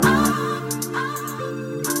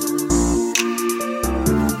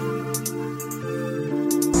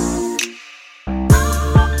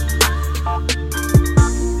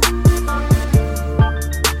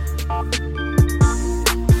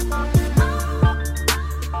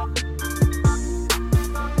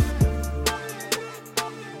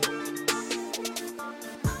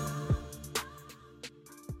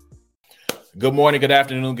Good morning, good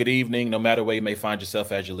afternoon, good evening, no matter where you may find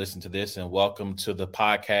yourself as you listen to this, and welcome to the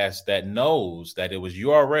podcast that knows that it was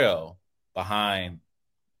URL behind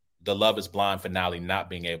the Love is Blind finale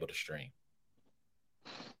not being able to stream.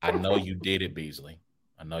 I know you did it, Beasley.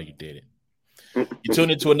 I know you did it. You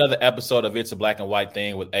tuned into another episode of It's a Black and White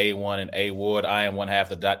Thing with A1 and A Ward. I am one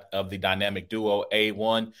half of the dynamic duo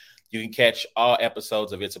A1. You can catch all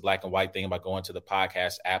episodes of It's a Black and White Thing by going to the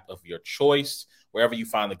podcast app of your choice. Wherever you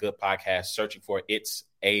find the good podcast, searching for It's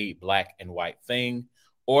a Black and White Thing,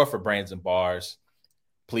 or for Brands and Bars.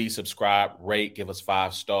 Please subscribe, rate, give us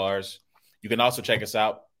 5 stars. You can also check us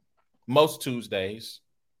out most Tuesdays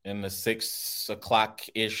in the 6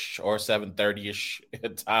 o'clock-ish or 7:30-ish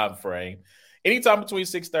time frame. Anytime between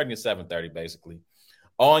 6:30 and 7:30, basically.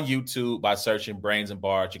 On YouTube by searching Brains and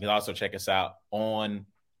Bars. You can also check us out on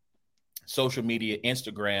social media,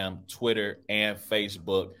 Instagram, Twitter, and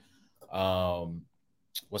Facebook.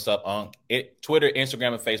 What's up, Unc? Twitter,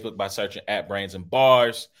 Instagram, and Facebook by searching at Brains and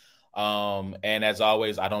Bars. And as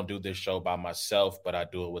always, I don't do this show by myself, but I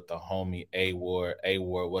do it with the homie A Ward. A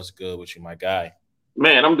Ward, what's good with you, my guy?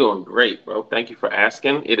 Man, I'm doing great, bro. Thank you for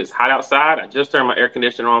asking. It is hot outside. I just turned my air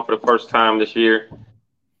conditioner on for the first time this year.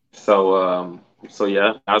 So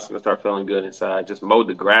yeah, I was gonna start feeling good inside. Just mowed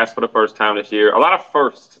the grass for the first time this year. A lot of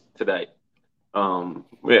firsts today.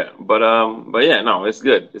 But yeah, no, it's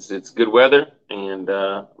good. It's good weather, and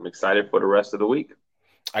I'm excited for the rest of the week.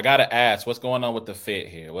 I gotta ask, what's going on with the fit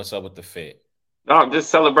here? What's up with the fit? No, I'm just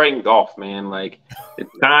celebrating golf, man. Like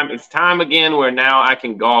it's time again where now I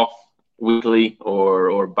can golf weekly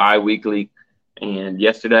or bi-weekly. And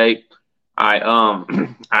yesterday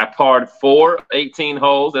I parred 18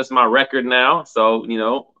 holes. That's my record now. So,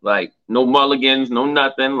 like no mulligans, no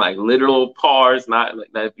nothing, like literal pars, not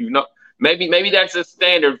like that. Maybe that's a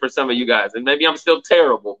standard for some of you guys, and maybe I'm still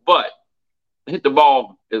terrible, but I hit the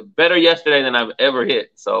ball better yesterday than I've ever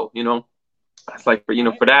hit. So, it's like for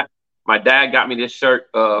that. My dad got me this shirt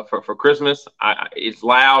for Christmas. It's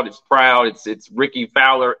loud, it's proud, it's Ricky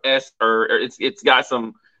Fowler-esque, or it's got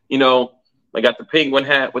some, I got the penguin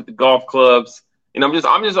hat with the golf clubs. I'm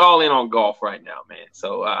just all in on golf right now, man.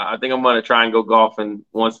 So I think I'm gonna try and go golfing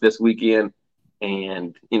once this weekend.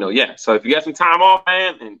 And, yeah. So if you got some time off,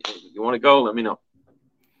 man, and you want to go, let me know.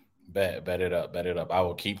 Bet it up. I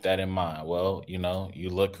will keep that in mind. Well, you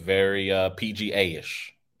look very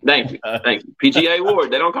PGA-ish. Thank you. PGA Award.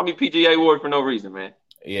 They don't call me PGA Award for no reason, man.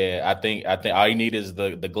 Yeah, I think all you need is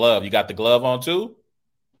the glove. You got the glove on too?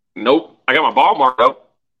 Nope. I got my ball mark though.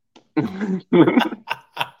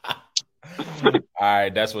 All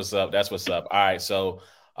right, that's what's up. All right, so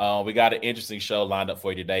we got an interesting show lined up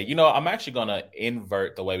for you today. I'm actually going to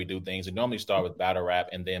invert the way we do things. We normally start with battle rap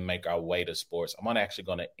and then make our way to sports. I'm actually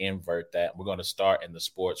going to invert that. We're going to start in the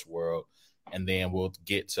sports world, and then we'll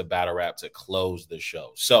get to battle rap to close the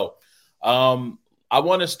show. So I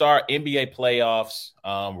want to start NBA playoffs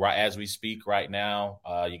right as we speak right now.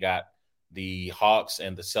 You got the Hawks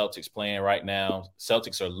and the Celtics playing right now.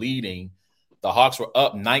 Celtics are leading. The Hawks were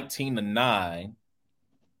up 19-9.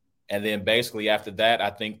 And then basically after that,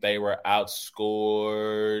 I think they were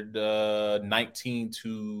outscored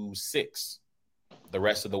 19-6 the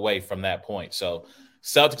rest of the way from that point. So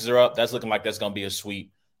Celtics are up. That's looking like that's going to be a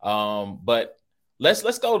sweep. But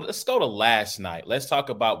let's go to last night. Let's talk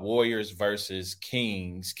about Warriors versus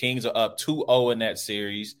Kings. Kings are up 2-0 in that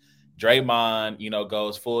series. Draymond,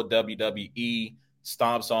 goes full WWE,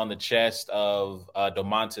 stomps on the chest of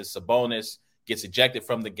Domantas Sabonis, gets ejected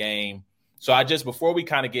from the game. So before we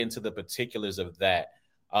kind of get into the particulars of that,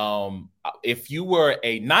 if you were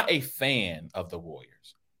not a fan of the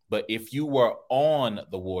Warriors, but if you were on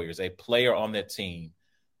the Warriors, a player on that team,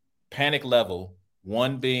 panic level,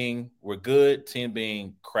 1 being we're good, 10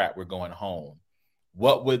 being crap, we're going home.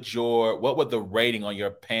 What would the rating on your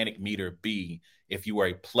panic meter be if you were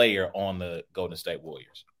a player on the Golden State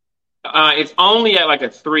Warriors? It's only at like a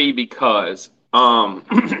 3 because of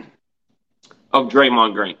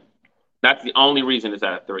Draymond Green. That's the only reason it's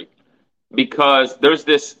at a 3. Because there's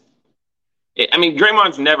this –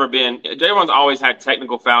 Draymond's always had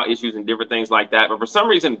technical foul issues and different things like that. But for some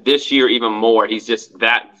reason this year even more, he's just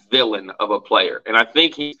that villain of a player. And I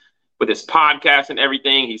think with his podcast and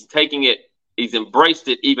everything, he's taking it – he's embraced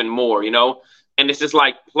it even more, And it's just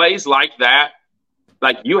like plays like that.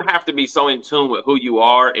 Like you have to be so in tune with who you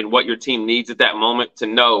are and what your team needs at that moment to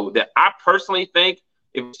know that I personally think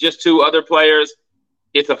if it's just 2 other players –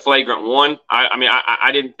 it's a flagrant 1.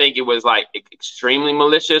 I didn't think it was like extremely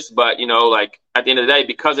malicious, but like at the end of the day,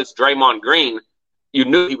 because it's Draymond Green, you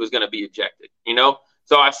knew he was going to be ejected.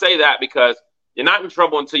 So I say that because you're not in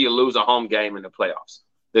trouble until you lose a home game in the playoffs.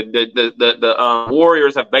 The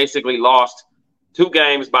Warriors have basically lost 2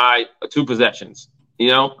 games by 2 possessions.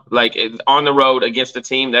 Like on the road against a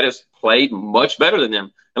team that has played much better than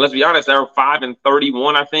them. And let's be honest, they were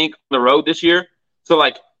 5-31, I think, on the road this year. So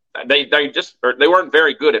like they weren't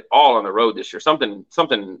very good at all on the road this year. Something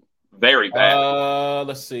very bad.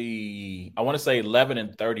 Let's see. I want to say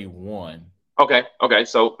 11-31. Okay.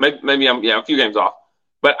 So maybe I'm a few games off.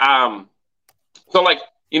 But so like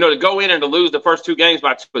to go in and to lose the first 2 games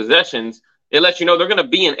by 2 possessions, it lets you know they're going to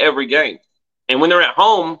be in every game. And when they're at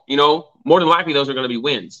home, more than likely those are going to be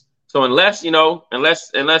wins. So unless you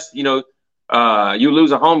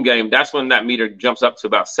lose a home game, that's when that meter jumps up to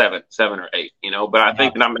about 7 or 8. But I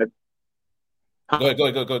think that I'm at.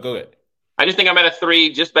 Go ahead. I just think I'm at a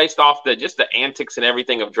 3 just based off the antics and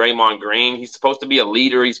everything of Draymond Green. He's supposed to be a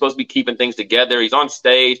leader. He's supposed to be keeping things together. He's on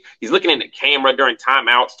stage. He's looking in the camera during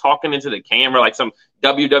timeouts, talking into the camera like some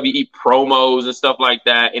WWE promos and stuff like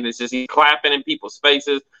that. And it's just he's clapping in people's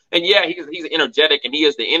faces. And yeah, he's energetic and he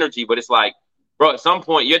has the energy. But it's like, bro, at some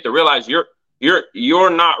point you have to realize you're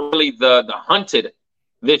not really the hunted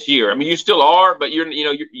this year. I mean, you still are, but you're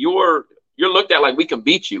looked at like we can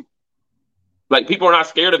beat you. Like people are not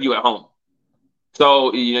scared of you at home.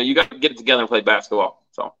 So, you got to get it together and play basketball.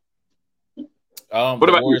 So, what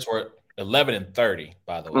about Warriors you? Were 11-30,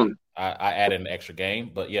 by the way. I added an extra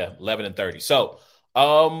game, but yeah, 11-30. So,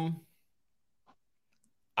 I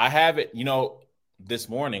have it, this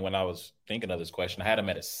morning when I was thinking of this question, I had them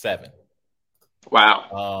at a 7.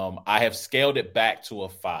 Wow. I have scaled it back to a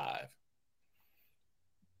 5.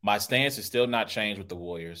 My stance is still not changed with the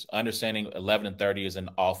Warriors. Understanding 11-30 is an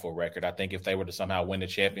awful record. I think if they were to somehow win the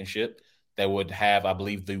championship, they would have, I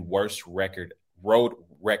believe, the worst road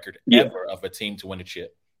record ever of a team to win a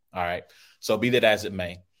chip. All right. So be that as it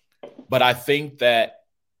may. But I think that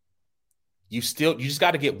you just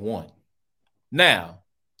got to get 1. Now,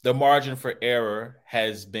 the margin for error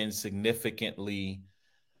has been significantly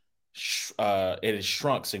it has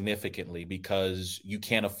shrunk significantly because you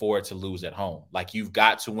can't afford to lose at home. Like you've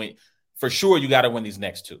got to win. For sure, you got to win these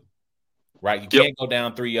next 2. Right? You can't go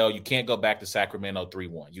down 3-0. You can't go back to Sacramento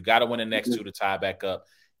 3-1. You got to win the next 2 to tie back up.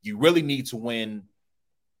 You really need to win.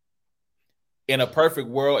 In a perfect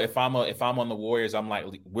world, if I'm on the Warriors, I'm like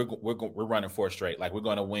we're running 4 straight. Like we're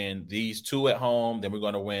going to win these 2 at home, then we're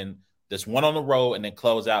going to win this 1 on the road, and then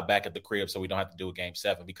close out back at the crib so we don't have to do a game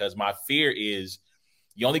 7. Because my fear is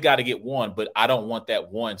you only got to get 1, but I don't want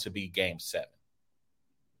that 1 to be game 7.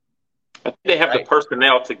 I think they have the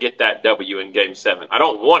personnel to get that W in Game 7.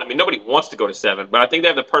 Nobody wants to go to 7, but I think they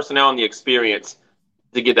have the personnel and the experience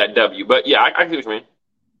to get that W. But yeah, I see what you mean.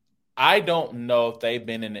 I don't know if they've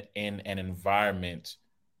been in an environment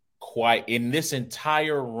quite in this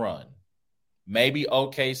entire run. Maybe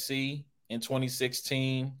OKC in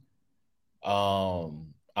 2016. The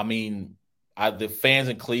fans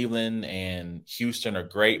in Cleveland and Houston are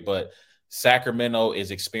great, but Sacramento is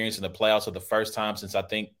experiencing the playoffs for the first time since I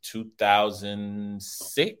think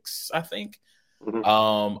 2006. I think.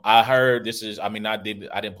 Mm-hmm. I heard this is. I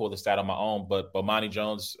didn't pull the stat on my own, but Bomani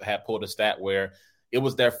Jones had pulled a stat where it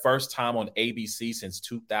was their first time on ABC since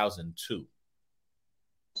 2002.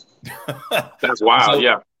 That's wild. So,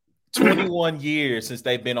 yeah, 21 years since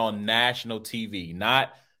they've been on national TV,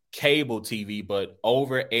 not cable TV, but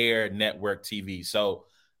over-air network TV. So.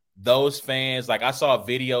 Those fans, like I saw a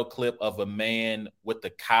video clip of a man with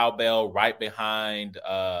the cowbell right behind.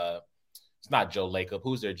 It's not Joe Lacob.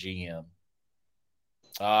 Who's their GM?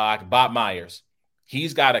 Bob Myers.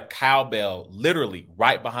 He's got a cowbell literally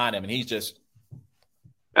right behind him, and he's just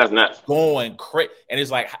that's nuts going crazy. And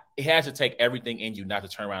it's like it has to take everything in you not to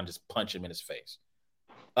turn around and just punch him in his face.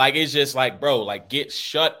 Like it's just like, bro, like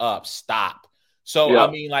shut up, stop. So yeah.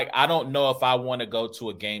 I don't know if I want to go to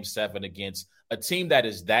a game 7 against a team that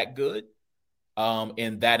is that good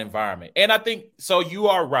in that environment. And I think, so you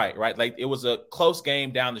are right? Like it was a close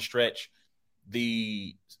game down the stretch.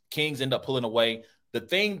 The Kings end up pulling away. The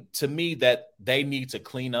thing to me that they need to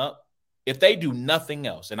clean up, if they do nothing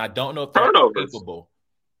else, and I don't know if they're capable,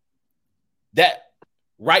 that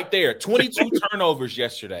right there, 22 turnovers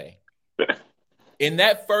yesterday. In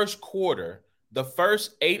that first quarter, the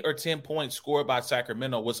first 8 or 10 points scored by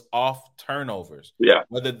Sacramento was off turnovers. Yeah.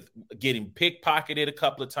 Whether getting pickpocketed a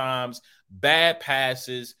couple of times, bad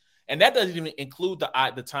passes. And that doesn't even include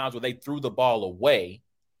the times where they threw the ball away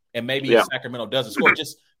and maybe Sacramento doesn't score.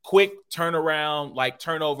 Just quick turnaround, like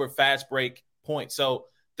turnover, fast break points. So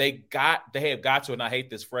they have got to, and I hate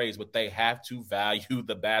this phrase, but they have to value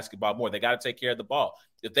the basketball more. They got to take care of the ball.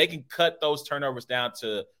 If they can cut those turnovers down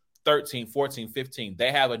to 13, 14, 15,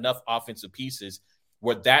 they have enough offensive pieces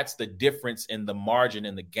where that's the difference in the margin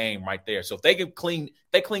in the game right there. So if they clean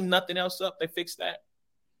nothing else up, they fix that,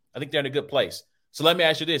 I think they're in a good place. So let me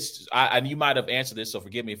ask you this. And you might have answered this, so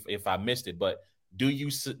forgive me if I missed it. But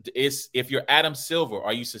if you're Adam Silver,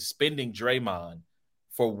 are you suspending Draymond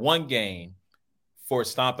for one game for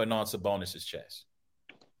stomping on Sabonis' chest?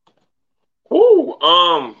 Ooh,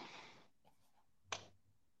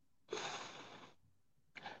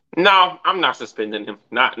 no, I'm not suspending him.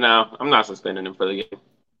 I'm not suspending him for the game.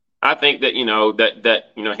 I think that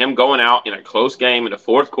him going out in a close game in the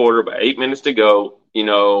fourth quarter, but 8 minutes to go,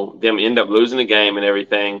 them end up losing the game and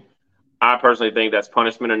everything. I personally think that's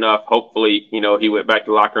punishment enough. Hopefully, he went back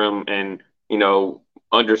to the locker room and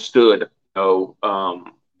understood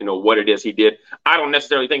what it is he did. I don't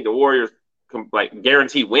necessarily think the Warriors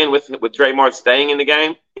guarantee win with Draymond staying in the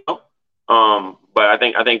game. But I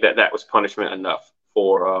think that was punishment enough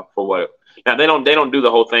for what. Now they don't do the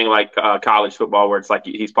whole thing like college football where it's like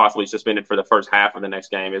he's possibly suspended for the first half of the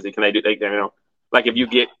next game. Can they do? Like if you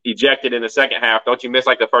get ejected in the second half, don't you miss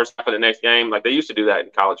like the first half of the next game? Like they used to do that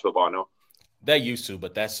in college football. No, they used to,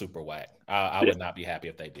 but that's super whack. I would not be happy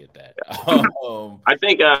if they did that. I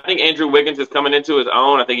think Andrew Wiggins is coming into his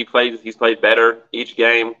own. I think he's played better each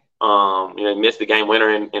game. He missed the game winner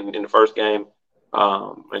in the first game.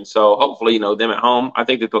 And so hopefully, them at home, I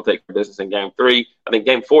think that they'll take their business in game 3. I think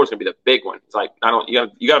game 4 is going to be the big one. It's like,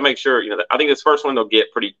 you got to make sure, I think this first one they'll get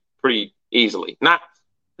pretty easily. Not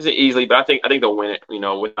easily, but I think they'll win it,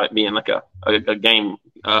 without it being like a game,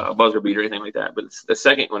 buzzer beat or anything like that. But the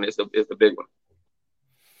second one is the big one.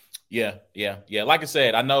 Yeah. Like I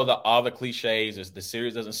said, I know all the cliches is the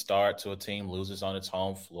series doesn't start till a team loses on its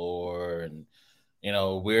home floor, and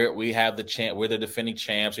we have we're the defending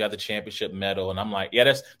champs, we have the championship medal, and I'm like,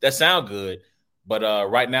 yeah, that sound good, but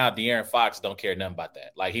right now De'Aaron Fox don't care nothing about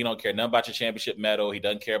that. Like he don't care nothing about your championship medal. He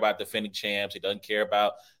doesn't care about defending champs. He doesn't care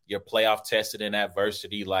about your playoff tested in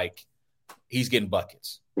adversity. Like he's getting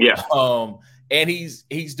buckets. Yeah. And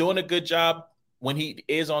he's doing a good job when he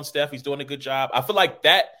is on Steph. He's doing a good job. I feel like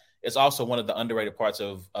that is also one of the underrated parts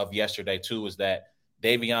of yesterday too, is that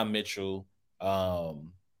Davion Mitchell,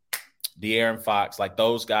 De'Aaron Fox, like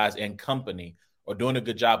those guys and company are doing a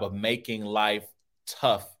good job of making life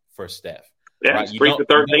tough for Steph. Yeah, right? 3 to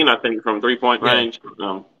 13, I think, from 3-point range.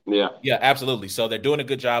 Yeah, absolutely. So they're doing a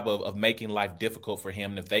good job of making life difficult for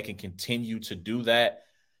him. And if they can continue to do that,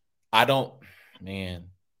 I did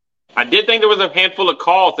think there was a handful of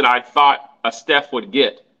calls that I thought a Steph would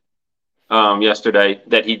get yesterday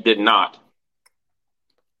that he did not.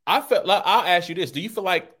 I'll ask you this. Do you feel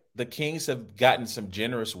like the Kings have gotten some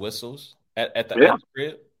generous whistles at the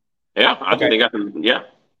crib? Yeah, I think they got them. Yeah.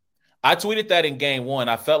 I tweeted that in game 1.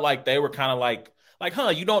 I felt like they were kind of like,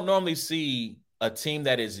 you don't normally see a team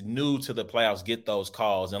that is new to the playoffs get those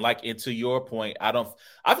calls. And and to your point, I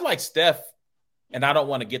feel like Steph, and I don't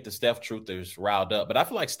want to get the Steph truthers riled up, but I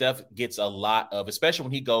feel like Steph gets a lot of, especially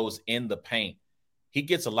when he goes in the paint, he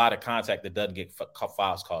gets a lot of contact that doesn't get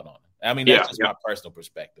fouls called on him. I mean, that's just my personal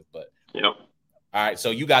perspective, but yeah. All right, so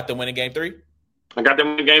you got them winning game 3? I got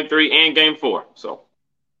them in game 3 and game 4. So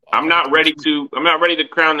I'm not ready to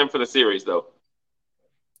crown them for the series, though.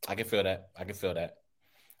 I can feel that.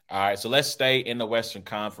 All right, so let's stay in the Western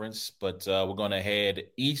Conference, but we're going to head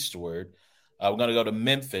eastward. We're going to go to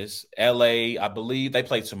Memphis. LA, I believe they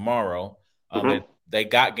play tomorrow. They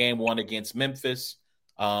got game 1 against Memphis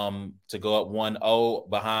to go up 1-0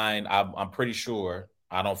 behind, I'm pretty sure,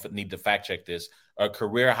 I don't need to fact check this, a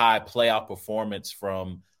career-high playoff performance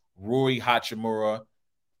from Rui Hachimura.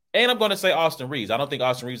 And I'm going to say Austin Reeves. I don't think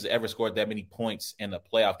Austin Reeves has ever scored that many points in a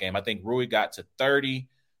playoff game. I think Rui got to 30.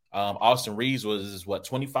 Austin Reeves was,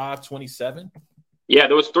 25, 27? Yeah,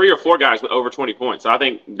 there was 3 or 4 guys with over 20 points. I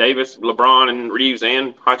think Davis, LeBron, and Reeves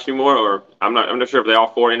and Hachimura, or I'm not sure if they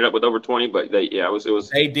all 4 ended up with over 20, but it was.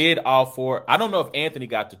 They did all 4. I don't know if Anthony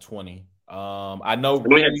got to 20. I know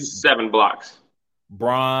we had 7 blocks.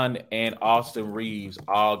 Bron and Austin Reeves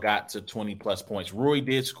all got to 20-plus points. Rui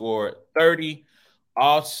did score 30.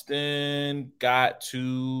 Austin got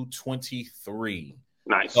to 23.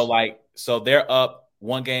 Nice. So they're up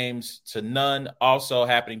 1-0. Also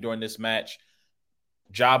happening during this match,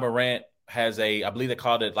 Ja Morant has I believe they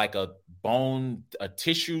called it like a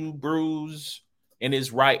tissue bruise in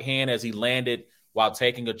his right hand as he landed while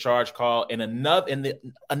taking a charge call. In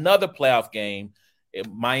another playoff game,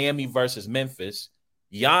 Miami versus Memphis,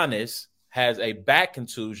 Giannis has a back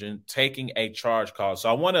contusion taking a charge call. So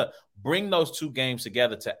I want to bring those 2 games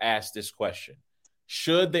together to ask this question.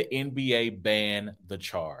 Should the NBA ban the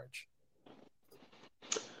charge?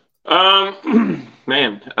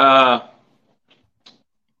 Man, I'd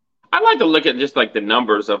like to look at just like the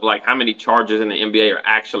numbers of like how many charges in the NBA are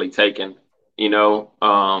actually taken,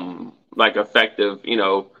 like effective,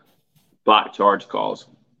 block charge calls,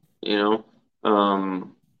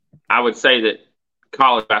 I would say that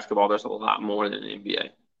college basketball, there's a lot more than the NBA.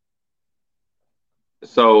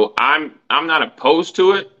 So I'm not opposed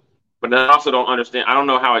to it, but I also don't understand. I don't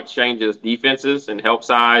know how it changes defenses and help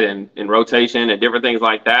side and rotation and different things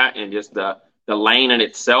like that, and just the lane in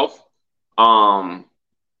itself. Um,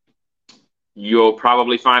 you'll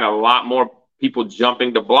probably find a lot more people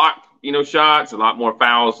jumping to block, shots, a lot more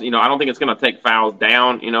fouls. I don't think it's going to take fouls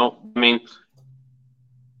down. I mean,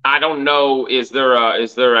 I don't know. Is there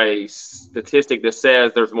a statistic that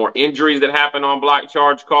says there's more injuries that happen on block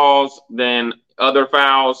charge calls than other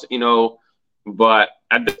fouls? But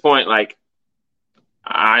at this point, like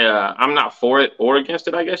I'm not for it or against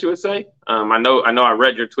it, I guess you would say. I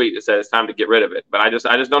read your tweet that said it's time to get rid of it, but I just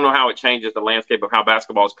don't know how it changes the landscape of how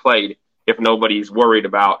basketball is played if nobody's worried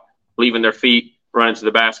about leaving their feet, running to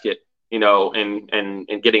the basket,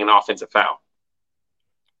 and getting an offensive foul.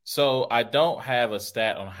 So I don't have a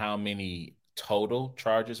stat on how many total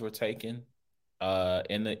charges were taken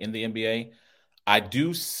in the NBA. I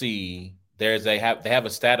do see they have a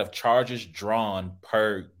stat of charges drawn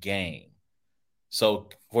per game. So,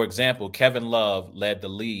 for example, Kevin Love led the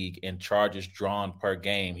league in charges drawn per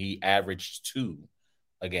game. He averaged 2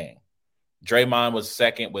 a game. Draymond was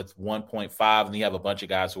second with 1.5, and you have a bunch of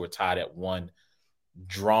guys who are tied at 1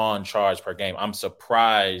 drawn charge per game. I'm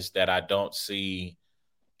surprised that I don't see.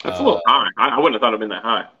 That's a little high. I wouldn't have thought it'd been that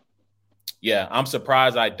high. Yeah, I'm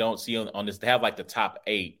surprised I don't see on this. They have like the top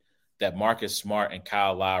 8 that Marcus Smart and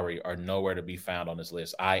Kyle Lowry are nowhere to be found on this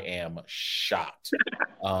list. I am shocked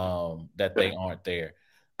that they aren't there.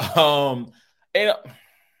 And, man,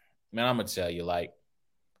 I'm gonna tell you, like,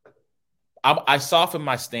 I softened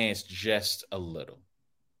my stance just a little,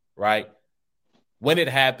 right? When it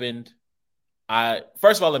happened,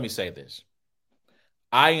 first of all, let me say this.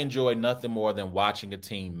 I enjoy nothing more than watching a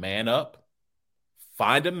team man up,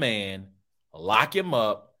 find a man, lock him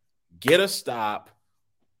up, get a stop,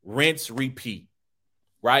 rinse, repeat,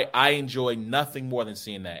 right? I enjoy nothing more than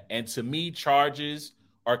seeing that. And to me, charges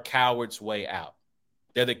are cowards' way out.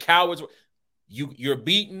 They're the cowards. You're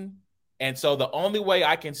beaten. And so the only way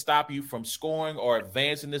I can stop you from scoring or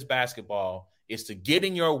advancing this basketball is to get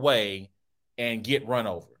in your way and get run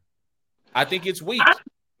over. I think it's weak.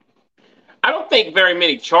 I don't think very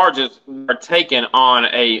many charges are taken on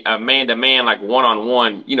a man-to-man, like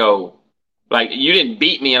one-on-one, like you didn't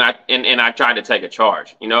beat me and I tried to take a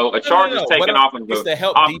charge. A charge is taken off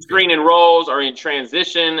of screen and rolls or in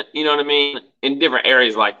transition, you know what I mean? In different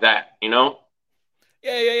areas like that,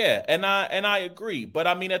 Yeah. And I agree. But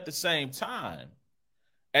I mean, at the same time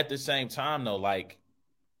though, like,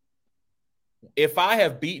 if I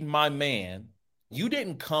have beaten my man, you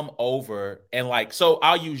didn't come over and so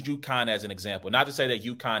I'll use UConn as an example. Not to say that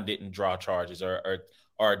UConn didn't draw charges or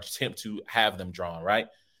attempt to have them drawn, right?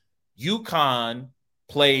 UConn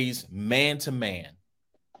plays man to man.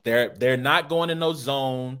 They're not going in no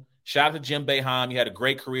zone. Shout out to Jim Boeheim. You had a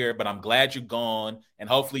great career, but I'm glad you're gone. And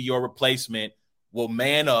hopefully your replacement will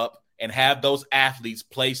man up and have those athletes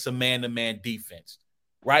play some man-to-man defense,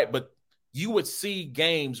 right? But you would see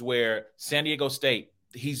games where San Diego State,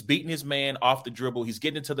 he's beating his man off the dribble. He's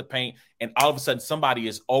getting into the paint, and all of a sudden somebody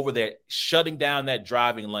is over there shutting down that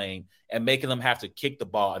driving lane and making them have to kick the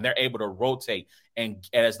ball, and they're able to rotate. And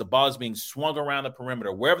as the ball is being swung around the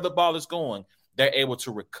perimeter, wherever the ball is going, they're able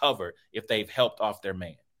to recover if they've helped off their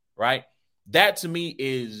man, right? That to me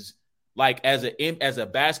is like, as a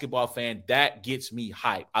basketball fan, that gets me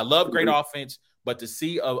hyped. I love great offense, but to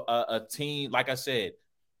see a team, like I said,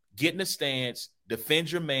 get in the stance,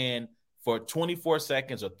 defend your man for 24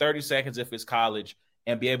 seconds or 30 seconds if it's college,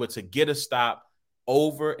 and be able to get a stop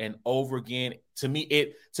over and over again. To me,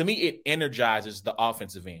 it energizes the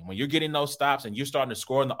offensive end. When you're getting those stops and you're starting to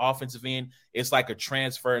score on the offensive end, it's like a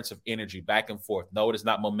transference of energy back and forth. No, it is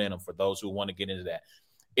not momentum for those who want to get into that.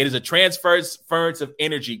 It is a transference of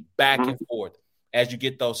energy back and forth as you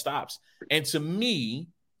get those stops. And to me,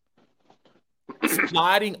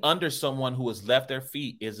 sliding under someone who has left their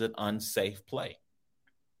feet is an unsafe play.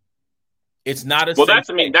 It's not a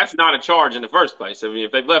that's not a charge in the first place. I mean,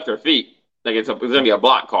 if they've left their feet, like it's going to be a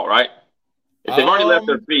block call, right? If they've already left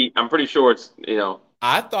their feet, I'm pretty sure it's,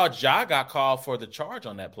 I thought Ja got called for the charge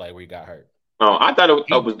on that play where he got hurt. Oh, I thought it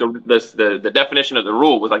was the definition of the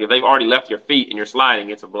rule was like if they've already left your feet and you're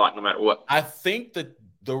sliding, it's a block no matter what. I think that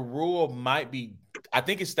the rule might be, I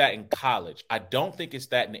think it's that in college. I don't think it's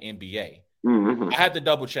that in the NBA. Mm-hmm. I'd have to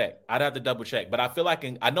double check. But I feel like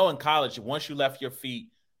I know in college, once you left your feet,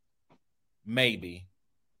 maybe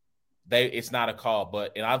it's not a call.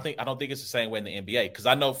 But I don't think it's the same way in the NBA, because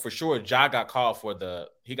I know for sure Ja got called for the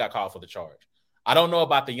charge. I don't know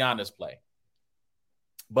about the Giannis play.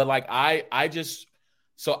 But like I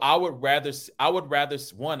would rather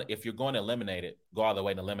one, if you're going to eliminate it, go all the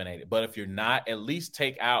way and eliminate it. But if you're not, at least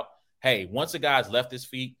take out, hey, once a guy's left his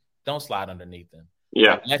feet, don't slide underneath him.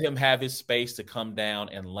 Yeah. Like, let him have his space to come down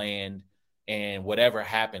and land, and whatever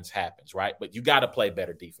happens, right? But you got to play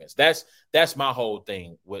better defense. That's my whole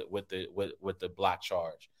thing with the block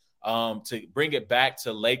charge. To bring it back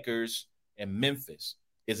to Lakers and Memphis,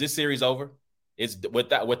 is this series over? It's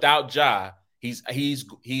without Ja.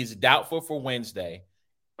 He's doubtful for Wednesday.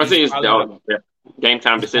 I think it's game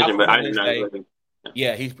time decision, but I didn't know.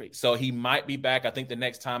 Yeah, he might be back. I think the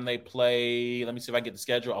next time they play, let me see if I get the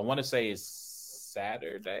schedule. I want to say it's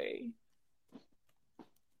Saturday.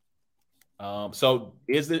 So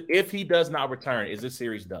if he does not return, is this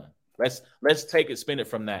series done? Let's spin it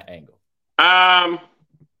from that angle.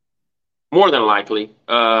 More than likely.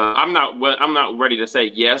 I'm not ready to say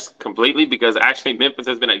yes completely, because actually Memphis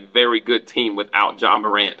has been a very good team without Ja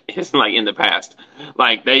Morant. It's like in the past,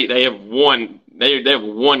 like they have won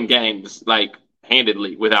games like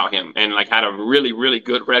handedly without him, and like had a really, really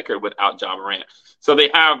good record without Ja Morant. So they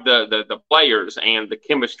have the players and the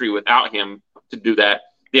chemistry without him to do that.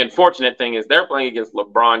 The unfortunate thing is they're playing against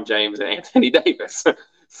LeBron James and Anthony Davis.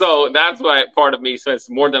 So that's why part of me says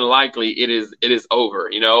more than likely it is over.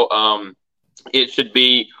 It should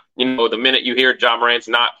be, the minute you hear Ja Morant's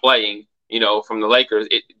not playing, from the Lakers,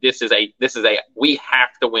 this is a we have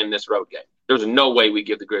to win this road game. There's no way we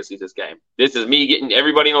give the Grizzlies this game. This is me getting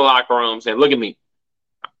everybody in the locker room saying, look at me.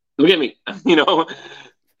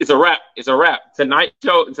 It's a wrap. It's a wrap. Tonight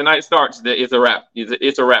starts. It's a wrap.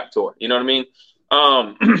 It's a wrap tour. You know what I mean?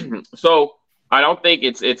 So I don't think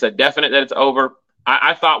it's a definite that it's over.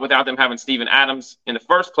 I thought without them having Steven Adams in the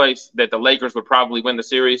first place that the Lakers would probably win the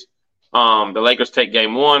series. The Lakers take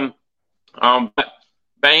game one. But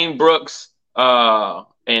Bane Brooks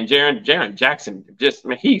and Jaren Jackson,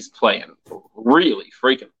 he's playing really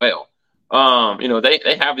freaking well.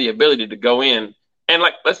 They have the ability to go in. And,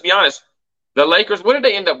 let's be honest, the Lakers, what did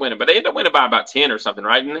they end up winning? But they ended up winning by about 10 or something,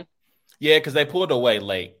 right? Didn't they? Yeah, because they pulled away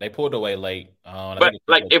late. But,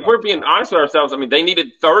 if we're being honest with ourselves, they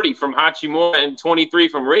needed 30 from Hachimura and 23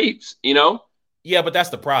 from Reeves, Yeah, but that's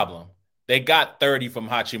the problem. They got 30 from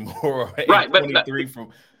Hachimura and right, 23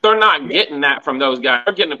 from – they're not getting that from those guys.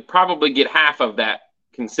 They're going to probably get half of that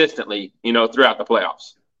consistently, throughout the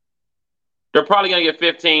playoffs. They're probably going to get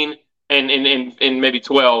 15 and maybe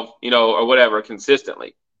 12, or whatever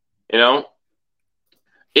consistently,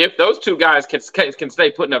 If those two guys can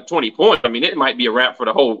stay putting up 20 points, it might be a wrap for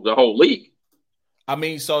the whole league. I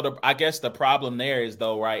guess the problem there is,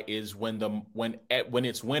 though, right, is when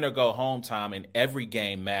it's win or go home time and every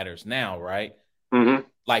game matters now, right? Mm-hmm.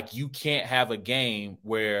 Like, you can't have a game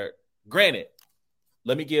where, granted,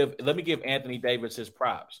 let me give Anthony Davis his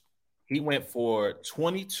props. He went for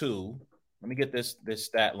 22. Let me get this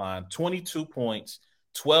stat line: 22 points,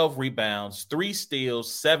 12 rebounds, 3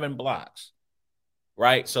 steals, 7 blocks.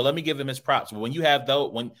 Right. So let me give him his props. When you have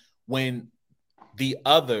when the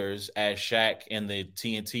others, as Shaq and the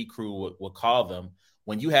TNT crew would call them,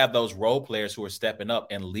 when you have those role players who are stepping up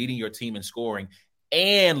and leading your team in scoring,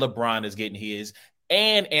 and LeBron is getting his,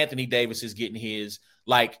 and Anthony Davis is getting his,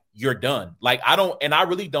 like, you're done. Like, I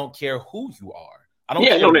really don't care who you are. I don't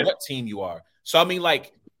care what team you are. So,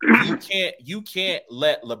 you can't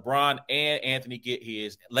let LeBron and Anthony get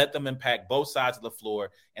his, let them impact both sides of the floor,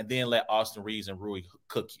 and then let Austin Reeves and Rui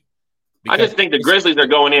cook you. I just think the Grizzlies are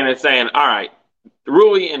going in and saying, all right,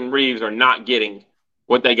 Rui and Reeves are not getting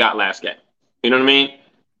what they got last game. You know what I mean?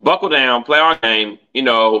 Buckle down, play our game.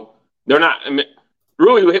 They're not.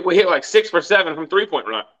 Rui hit like 6 for 7 from 3-point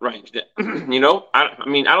range. I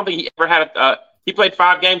don't think he ever had he played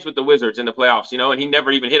 5 games with the Wizards in the playoffs, and he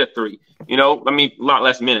never even hit a 3. A lot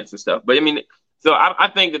less minutes and stuff. But so I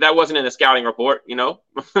think that wasn't in the scouting report.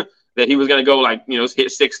 That he was going to go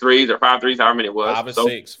hit 6 threes or 5 threes, however many it was.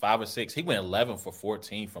 5 or 6. He went 11 for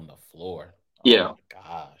 14 from the floor. Yeah. Oh my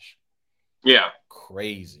gosh. Yeah.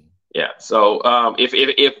 Crazy. Yeah. So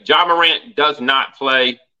if Ja Morant does not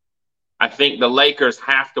play, I think the Lakers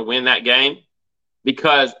have to win that game,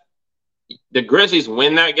 because the Grizzlies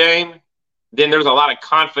win that game, then there's a lot of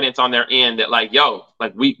confidence on their end that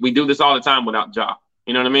we do this all the time without Ja.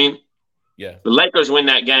 You know what I mean? Yeah. The Lakers win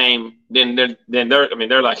that game, then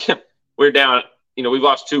they're like, we're down. We've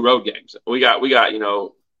lost 2 road games. We got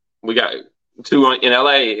 2 in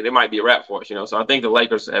LA. They might be a wrap for us. So I think the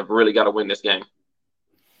Lakers have really got to win this game.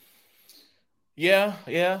 Yeah.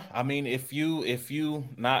 If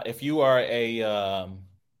you are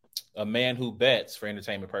a man who bets for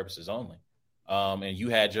entertainment purposes only, and you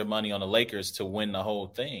had your money on the Lakers to win the whole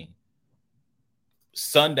thing,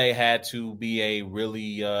 Sunday had to be a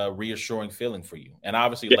really reassuring feeling for you. And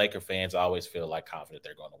obviously, Laker fans always feel like confident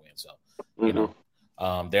they're going to win. So, you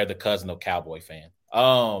know, they're the cousin of Cowboy fan.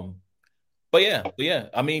 But yeah.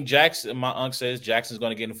 I mean, Jackson, my uncle says Jackson's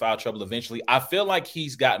going to get in foul trouble eventually. I feel like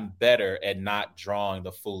he's gotten better at not drawing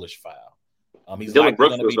the foolish foul. Dylan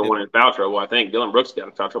Brooks was the one in foul trouble. I think Dylan Brooks got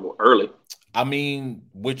in foul trouble early. I mean,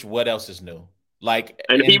 what else is new? Like,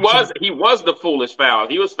 and he was the foolish foul.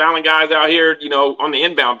 He was fouling guys out here, you know, on the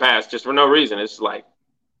inbound pass just for no reason. It's like,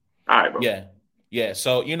 all right, bro. Yeah.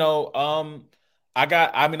 So, you know, I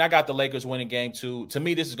got the Lakers winning game 2. To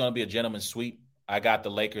me, this is going to be a gentleman's sweep. I got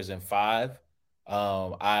the Lakers in 5.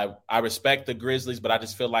 I respect the Grizzlies, but I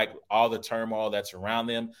just feel like all the turmoil that's around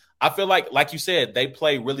them. I feel like you said, they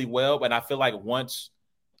play really well, and I feel like once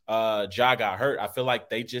Ja got hurt, I feel like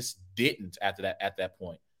they just didn't at that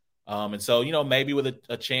point. And so, you know, maybe with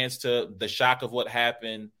a chance to the shock of what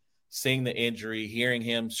happened, seeing the injury, hearing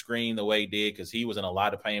him scream the way he did, because he was in a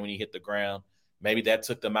lot of pain when he hit the ground. Maybe that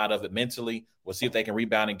took them out of it mentally. We'll see if they can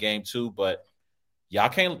rebound in game 2, but y'all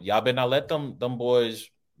better not let them boys.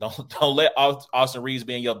 Don't let Austin Reeves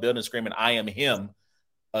be in your building screaming, "I am him,"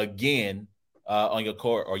 again on your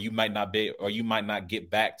court, or you might not get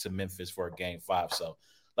back to Memphis for a game 5. So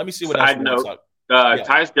let me see what else. Side note,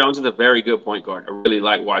 Tyus Jones is a very good point guard. I really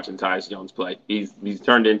like watching Tyus Jones play. He's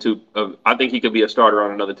turned into I think he could be a starter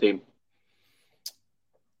on another team.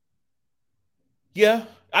 Yeah,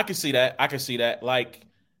 I can see that. Like,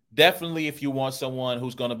 definitely if you want someone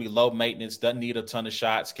who's going to be low maintenance, doesn't need a ton of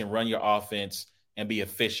shots, can run your offense and be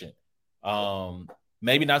efficient.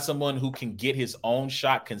 Maybe not someone who can get his own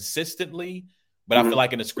shot consistently, but I feel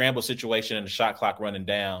like in a scramble situation and the shot clock running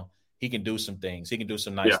down, he can do some things. He can do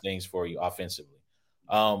some nice things for you offensively.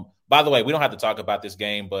 By the way, we don't have to talk about this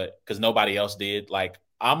game, but because nobody else did. Like,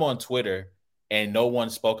 I'm on Twitter and no one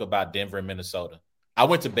spoke about Denver and Minnesota. I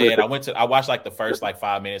went to bed. I watched like the first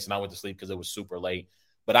 5 minutes and I went to sleep because it was super late.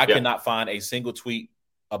 But I could not find a single tweet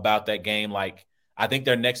about that game. Like, I think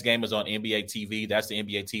their next game is on NBA TV. That's the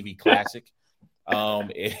NBA TV Classic.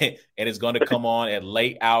 And it's going to come on at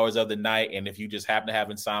late hours of the night. And if you just happen to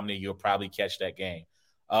have insomnia, you'll probably catch that game.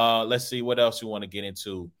 Let's see what else we want to get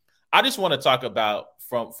into. I just want to talk about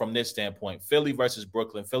from this standpoint, Philly versus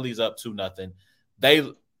Brooklyn. Philly's up 2-0.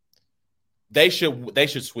 They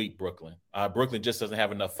should sweep Brooklyn. Brooklyn just doesn't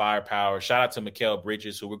have enough firepower. Shout out to Mikal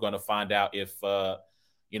Bridges, who we're going to find out if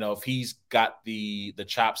if he's got the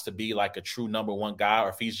chops to be like a true number 1 guy, or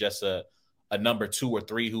if he's just a number 2 or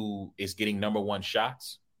 3 who is getting number 1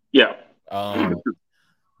 shots. Yeah.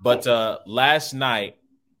 But last night,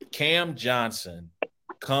 Cam Johnson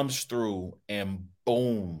comes through and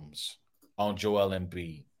booms on Joel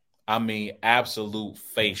Embiid. I mean, absolute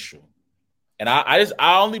facial. And I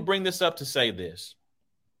only bring this up to say this.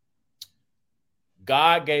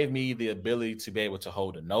 God gave me the ability to be able to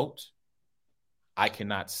hold a note. I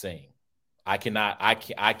cannot sing. I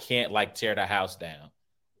can't like tear the house down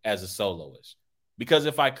as a soloist, because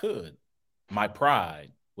if I could, my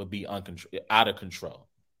pride would be out of control.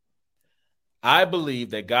 I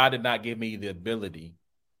believe that God did not give me the ability,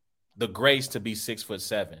 the grace to be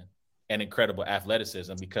 6'7" and incredible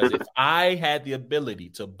athleticism, because if I had the ability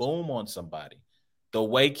to boom on somebody the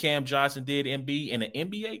way Cam Johnson did Embiid in an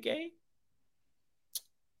NBA game,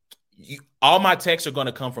 all my texts are going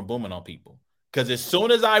to come from booming on people. Because as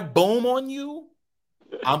soon as I boom on you,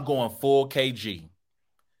 I'm going full KG.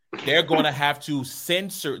 They're going to have to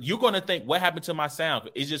censor. You're going to think, what happened to my sound?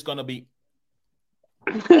 It's just going to be.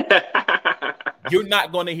 You're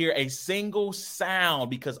not going to hear a single sound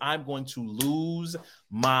because I'm going to lose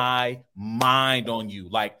my mind on you.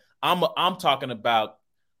 Like, I'm talking about,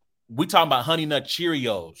 we talking about Honey Nut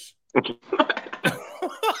Cheerios.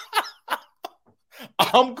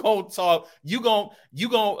 I'm going to talk. You going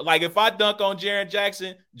like, if I dunk on Jaren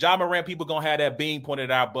Jackson, Ja Morant, people going to have that beam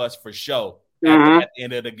pointed at our bus for sure at the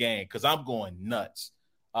end of the game, because I'm going nuts.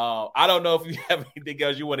 I don't know if you have anything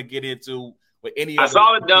else you want to get into with any I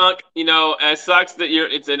saw the dunk. You know, it sucks that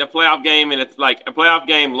it's in a playoff game, and it's like a playoff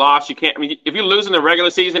game loss. You can't, I mean, if you lose in the regular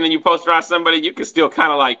season and you posterize somebody, you can still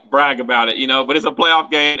kind of like brag about it, you know, but it's a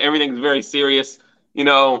playoff game. Everything's very serious, you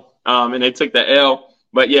know, and they took the L.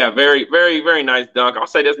 But, yeah, very, very, very nice dunk. I'll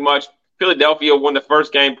say this much. Philadelphia won the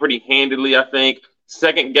first game pretty handedly, I think.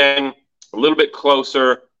 Second game, a little bit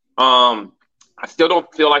closer. I still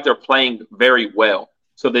don't feel like they're playing very well.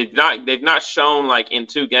 So they've not shown, like, in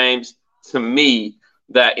 2 games to me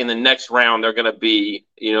that in the next round they're going to be,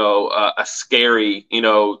 you know, a scary, you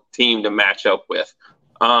know, team to match up with.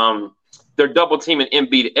 They're double teaming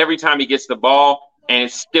Embiid every time he gets the ball, and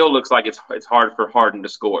it still looks like it's hard for Harden to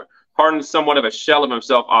score. Harden's somewhat of a shell of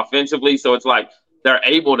himself offensively, so it's like they're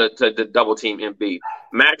able to double team Embiid.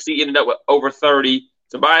 Maxey ended up with over 30.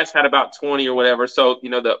 Tobias had about 20 or whatever. So,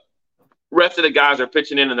 the rest of the guys are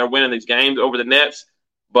pitching in and they're winning these games over the Nets,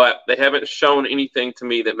 but they haven't shown anything to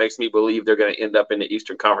me that makes me believe they're going to end up in the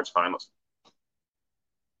Eastern Conference Finals.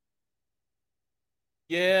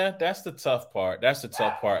 Yeah, that's the tough part.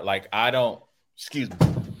 Like, excuse me.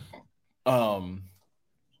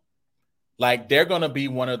 Like, they're going to be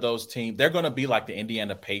one of those teams. They're going to be like the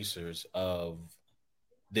Indiana Pacers of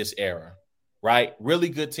this era, right? Really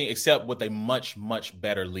good team, except with a much, much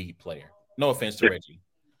better lead player. No offense to Reggie.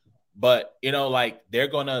 But, like, they're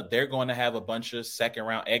going to have a bunch of second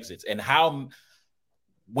round exits. And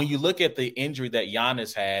when you look at the injury that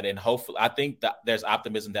Giannis had, and hopefully, I think that there's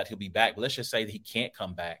optimism that he'll be back. But let's just say that he can't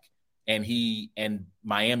come back and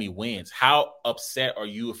Miami wins. How upset are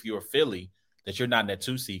you if you're Philly that you're not in that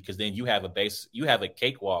 2 seed? Because then you have a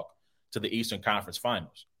cakewalk to the Eastern Conference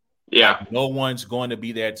Finals. Yeah. Like, no one's going to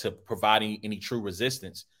be there to provide any true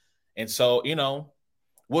resistance. And so,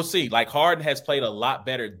 we'll see. Like, Harden has played a lot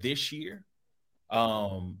better this year.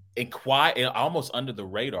 And quiet and almost under the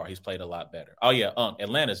radar, he's played a lot better. Oh yeah,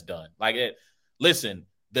 Atlanta's done. Listen,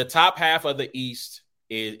 the top half of the East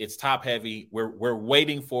it's top heavy. We're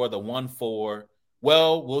waiting for the 1-4.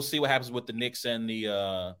 Well, we'll see what happens with the Knicks and the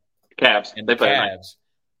Cavs. And the Cavs.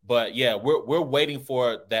 But yeah, we're waiting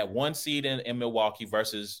for that 1 seed in Milwaukee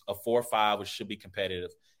versus a 4-5, which should be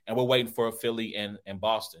competitive. And we're waiting for a Philly and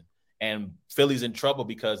Boston. And Philly's in trouble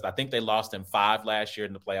because I think they lost in 5 last year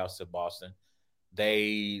in the playoffs to Boston.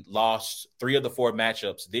 They lost 3 of the 4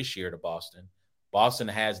 matchups this year to Boston. Boston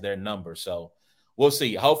has their number. So we'll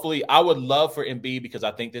see. Hopefully, I would love for Embiid, because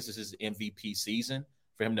I think this is his MVP season,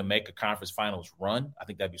 for him to make a conference finals run. I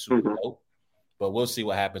think that'd be super dope. But we'll see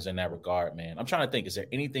what happens in that regard, man. I'm trying to think, is there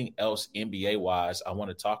anything else NBA-wise I want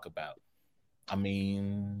to talk about? I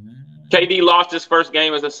mean, KD lost his first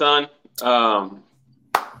game as a Sun.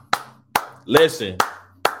 Listen.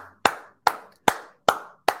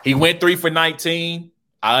 He went 3 for 19.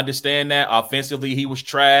 I understand that. Offensively, he was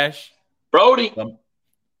trash. Brody.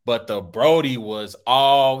 But the Brody was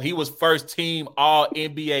he was first team all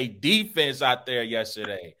NBA defense out there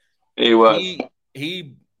yesterday. He was.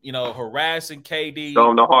 He harassing KD.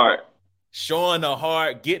 Showing the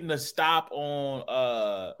heart, getting a stop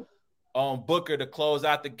on Booker to close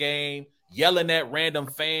out the game, yelling at random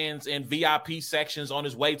fans in VIP sections on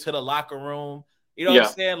his way to the locker room. You know what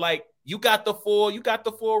I'm saying? Like, you got the full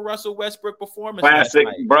Russell Westbrook performance. Classic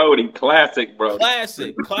Brody. Classic.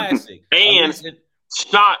 And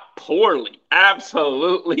shot poorly.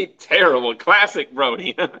 Absolutely terrible. Classic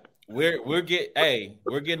Brody. We're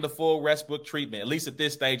getting the full Westbrook treatment, at least at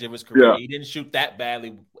this stage of his career. Yeah. He didn't shoot that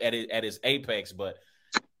badly at his apex, but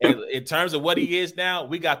in terms of what he is now,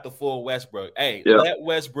 we got the full Westbrook. Let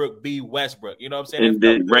Westbrook be Westbrook. You know what I'm saying?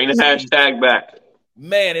 Indeed. Bring the hashtag back.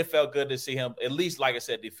 Man, it felt good to see him, at least, like I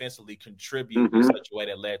said, defensively contribute in such a way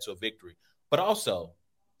that led to a victory. But also,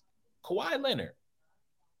 Kawhi Leonard.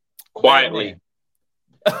 Quietly.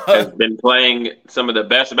 Has been playing some of the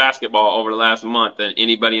best basketball over the last month than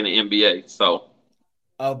anybody in the NBA. So,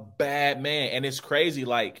 a bad man. And it's crazy.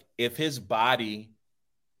 Like, if his body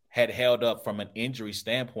had held up from an injury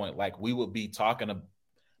standpoint, like, we would be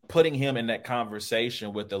putting him in that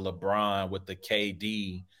conversation with the LeBron, with the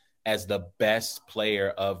KD, as the best player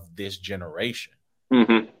of this generation.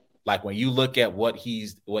 Like, when you look at what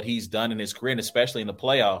he's done in his career, and especially in the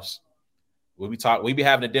playoffs, we'd be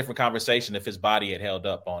having a different conversation if his body had held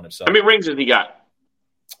up on himself. How many rings has he got?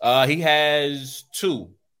 He has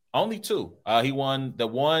 2. Only 2. He won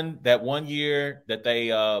that one year that they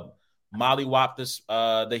mollywopped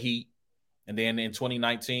the Heat, and then in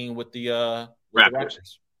 2019 with the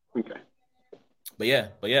Raptors. Okay. But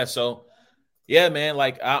yeah. So yeah, man.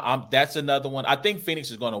 Like, that's another one. I think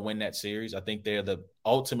Phoenix is going to win that series. I think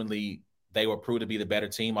ultimately they were proved to be the better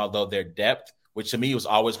team, although their depth, which to me was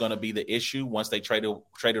always going to be the issue once they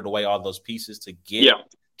traded away all those pieces to get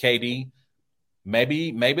KD.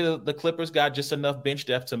 Maybe the Clippers got just enough bench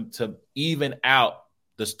depth to even out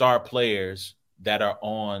the star players that are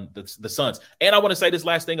on the Suns. And I want to say this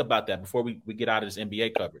last thing about that before we get out of this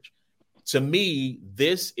NBA coverage. To me,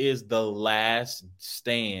 this is the last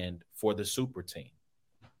stand for the super team.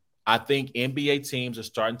 I think NBA teams are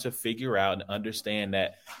starting to figure out and understand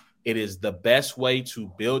that it is the best way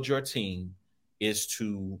to build your team is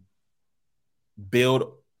to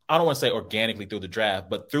build, I don't want to say organically through the draft,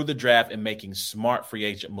 but through the draft and making smart free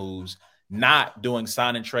agent moves, not doing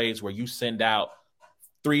sign and trades where you send out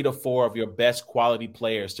 3 to 4 of your best quality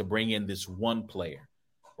players to bring in this one player,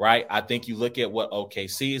 right? I think you look at what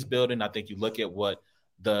OKC is building. I think you look at what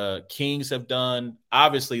the Kings have done.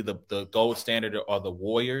 Obviously, the gold standard are the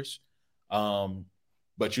Warriors.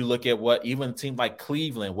 But you look at what even a team like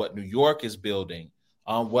Cleveland, what New York is building,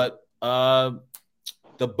 what the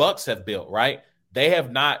Bucks have built, right? They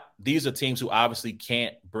have not. These are teams who obviously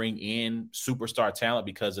can't bring in superstar talent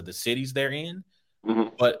because of the cities they're in. Mm-hmm.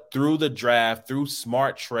 But through the draft, through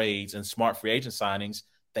smart trades and smart free agent signings,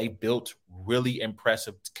 they built really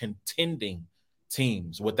impressive contending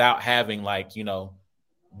teams without having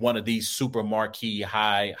one of these super marquee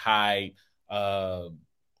high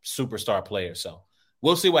superstar players. So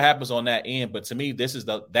we'll see what happens on that end. But to me, this is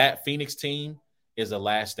that Phoenix team is the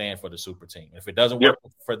last stand for the super team. If it doesn't work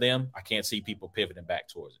for them, I can't see people pivoting back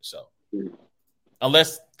towards it. So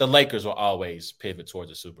unless the Lakers will always pivot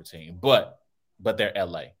towards a super team, but they're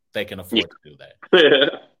LA. They can afford to do that.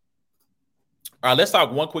 All right, let's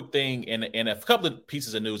talk one quick thing in a couple of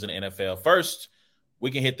pieces of news in the NFL. First,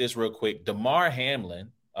 we can hit this real quick. Damar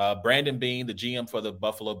Hamlin, Brandon Beane, the GM for the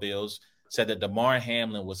Buffalo Bills, said that Damar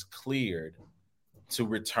Hamlin was cleared to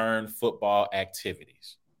return football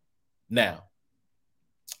activities. Now,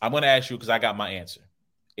 I'm going to ask you because I got my answer.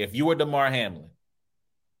 If you were Damar Hamlin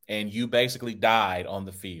and you basically died on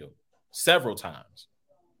the field several times,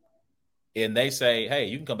 and they say, hey,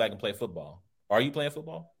 you can come back and play football, are you playing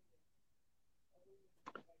football?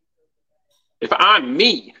 If I'm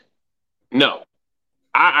me, no.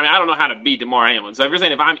 I don't know how to beat Damar Hamlin. So if you're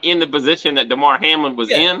saying if I'm in the position that Damar Hamlin was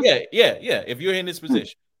in, if you're in this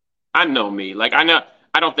position, I know me. Like I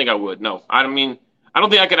don't think I would. No, I mean, I don't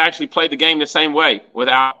think I could actually play the game the same way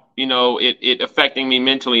without it affecting me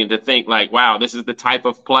mentally and to think like, wow, this is the type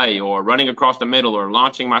of play, or running across the middle, or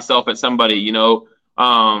launching myself at somebody. This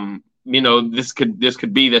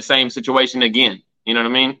could be the same situation again. You know what I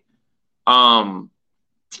mean?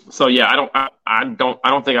 So yeah, I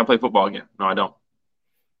don't think I play football again. No, I don't.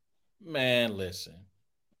 Man, listen.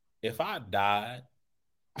 If I died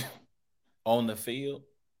on the field,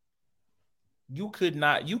 you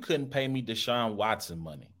couldn't pay me Deshaun Watson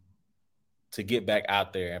money to get back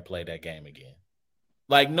out there and play that game again.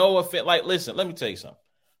 Like, no offense. Like, listen, let me tell you something.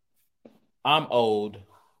 I'm old.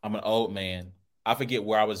 I'm an old man. I forget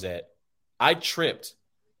where I was at. I tripped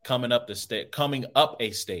coming up a stair.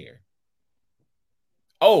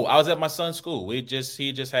 Oh, I was at my son's school. He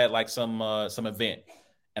just had like some event,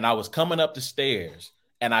 and I was coming up the stairs,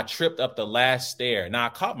 and I tripped up the last stair. Now I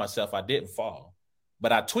caught myself. I didn't fall,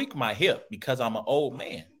 but I tweaked my hip because I'm an old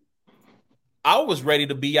man. I was ready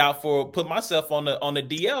to be out put myself on the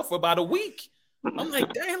DL for about a week. I'm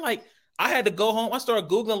like, damn, like I had to go home. I started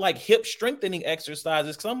Googling like hip strengthening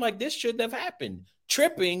exercises because I'm like, this shouldn't have happened.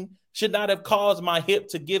 Tripping should not have caused my hip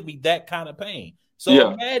to give me that kind of pain.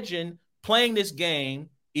 So imagine playing this game,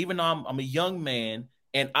 even though I'm a young man,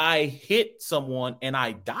 and I hit someone and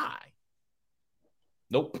I die.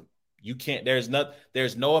 Nope. You can't. There's no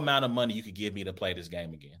amount of money you could give me to play this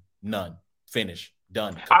game again. None. Finish.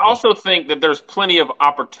 Done. Complete. I also think that there's plenty of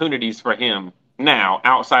opportunities for him now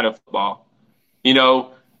outside of football.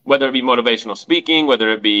 Whether it be motivational speaking,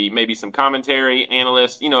 whether it be maybe some commentary,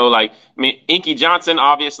 analysts, Inky Johnson,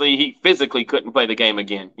 obviously he physically couldn't play the game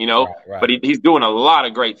again, right. But he's doing a lot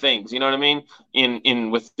of great things, you know what I mean?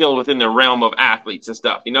 Still within the realm of athletes and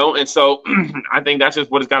stuff, And so I think that's just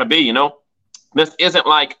what it's got to be, This isn't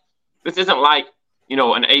like,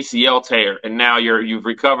 an ACL tear, and now you've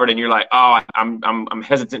recovered, and you're like, oh, I'm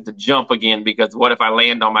hesitant to jump again because what if I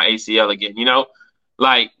land on my ACL again?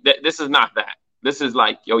 This is not that. This is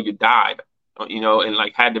like, yo, you died, and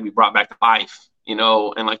like had to be brought back to life,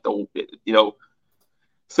 and like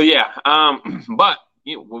So yeah, but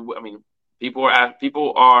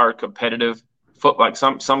people are competitive. Like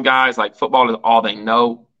some guys, like football is all they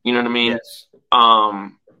know. You know what I mean? Yes.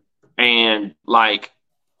 And like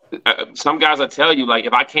some guys, I tell you, like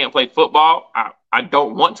if I can't play football, I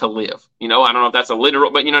don't want to live. I don't know if that's a literal,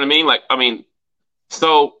 but you know what I mean?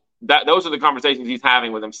 So those are the conversations he's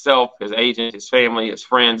having with himself, his agent, his family, his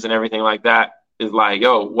friends, and everything like that. Is like,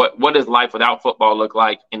 yo, what does life without football look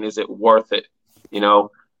like, and is it worth it? Then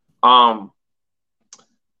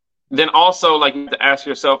also, like, you have to ask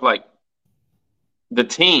yourself, like, the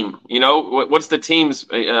team. What's the team's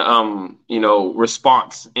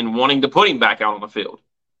response in wanting to put him back out on the field?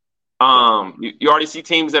 You already see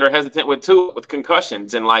teams that are hesitant with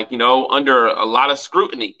concussions and under a lot of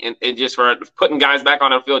scrutiny and just for putting guys back on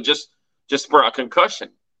the field just for a concussion.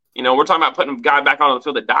 We're talking about putting a guy back on the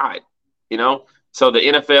field that died. So the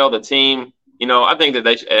NFL, the team, I think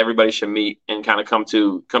that everybody should meet and kind of come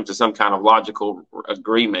to some kind of logical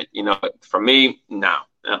agreement. For me,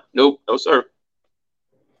 nope, no sir.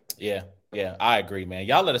 Yeah, I agree, man.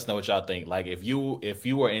 Y'all let us know what y'all think. Like if you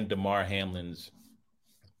were in Damar Hamlin's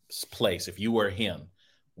place, if you were him,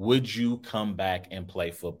 would you come back and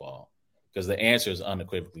play football? Because the answer is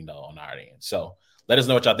unequivocally no on our end. So let us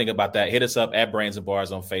know what y'all think about that. Hit us up at Brains and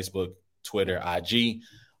Bars on Facebook, Twitter, IG.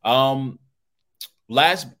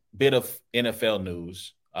 Last bit of NFL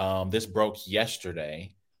news. This broke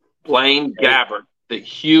yesterday. Blaine Gabbert, the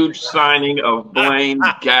huge signing of Blaine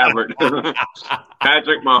Gabbert.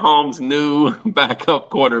 Patrick Mahomes' new backup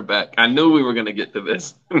quarterback. I knew we were going to get to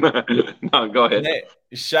this. No, go ahead.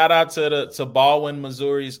 Shout out to Baldwin,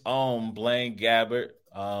 Missouri's own Blaine Gabbert,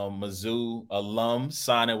 Mizzou alum,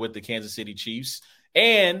 signing with the Kansas City Chiefs.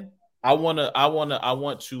 And I want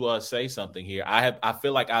to say something here. I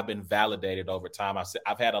feel like I've been validated over time.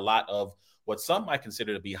 I've had a lot of what some might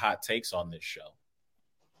consider to be hot takes on this show.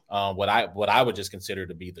 What I would just consider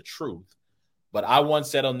to be the truth. But I once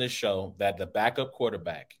said on this show that the backup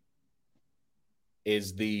quarterback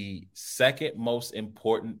is the second most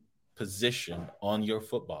important position on your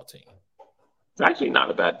football team. It's actually not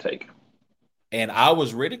a bad take. And I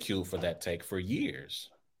was ridiculed for that take for years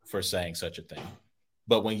for saying such a thing.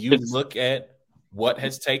 But when you look at what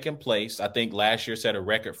has taken place, I think last year set a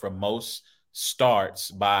record for most starts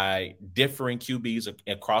by differing QBs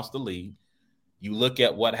across the league. You look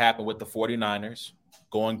at what happened with the 49ers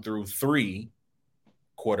going through 3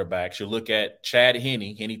 quarterbacks. You look at Chad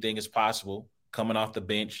Henne, anything is possible, coming off the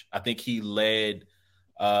bench. I think he led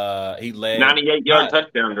 98-yard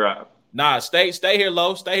touchdown drive. Nah, stay here,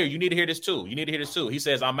 Lo. Stay here. You need to hear this too. He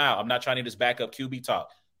says, I'm out. I'm not trying to this backup QB talk.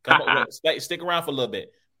 Come on, stick around for a little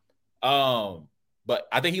bit. But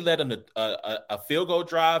I think he led them a field goal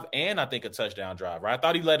drive and I think a touchdown drive, right? I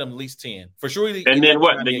thought he led them at least 10. For sure. And then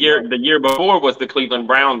what? The year before was the Cleveland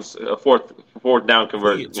Browns fourth down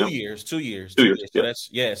conversion. 2 years. 2 years.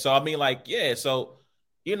 Yeah. So I mean, so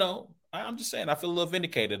I'm just saying I feel a little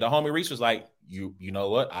vindicated. The homie Reese was like, you know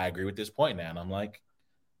what? I agree with this point now. And I'm like,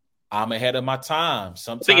 I'm ahead of my time.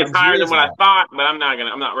 Sometimes I think it's higher than what I thought, but I'm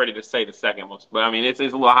not ready to say the second most. But I mean, it's a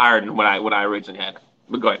little higher than what I originally had.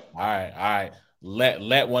 But go ahead. All right.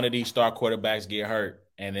 Let one of these star quarterbacks get hurt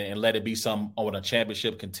and let it be some on a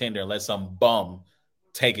championship contender and let some bum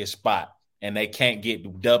take his spot and they can't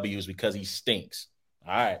get W's because he stinks.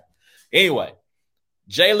 All right. Anyway,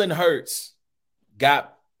 Jalen Hurts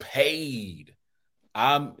got paid.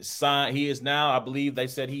 He is now, I believe they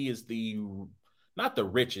said he is not the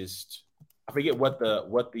richest. I forget what the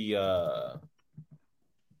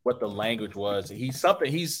language was.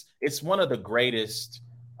 It's one of the greatest.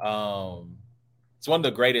 It's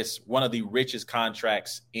one of the richest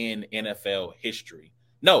contracts in NFL history.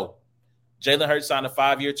 No, Jalen Hurts signed a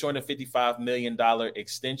 5-year, $255 million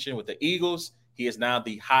extension with the Eagles. He is now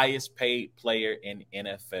the highest paid player in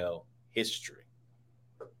NFL history.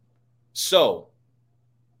 So,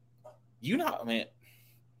 man,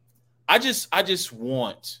 I just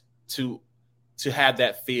want to have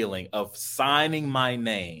that feeling of signing my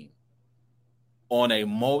name on a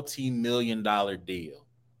multi-million-dollar deal.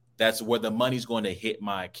 That's where the money's going to hit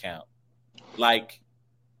my account. Like,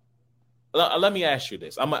 let me ask you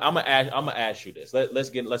this. I'm gonna ask you this.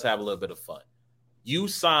 Let's have a little bit of fun. You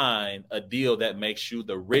sign a deal that makes you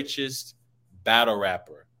the richest battle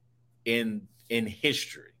rapper in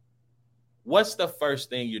history. What's the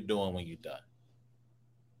first thing you're doing when you're done?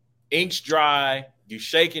 Ink's dry. You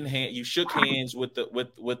shook hands with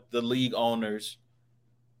the league owners.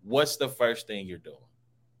 What's the first thing you're doing?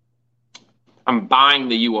 I'm buying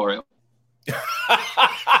the URL.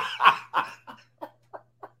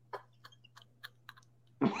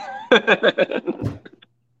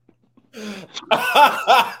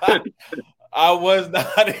 I was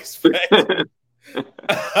not expecting.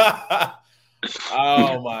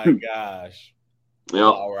 Oh my gosh! Yep.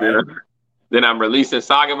 All right. Yeah. Then I'm releasing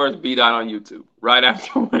Sagaverse Beat Out on YouTube right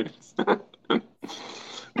afterwards.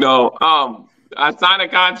 No, I signed a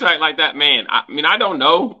contract like that, man. I mean, I don't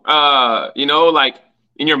know. Like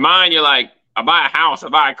in your mind, you're like, I buy a house, I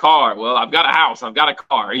buy a car. Well, I've got a house, I've got a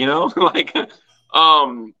car. Like,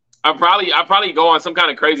 I probably go on some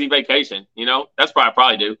kind of crazy vacation. That's what I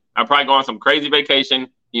probably do. I probably go on some crazy vacation.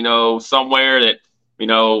 Somewhere that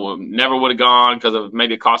never would have gone because of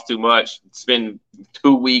maybe it cost too much. Spend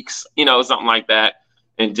 2 weeks, something like that,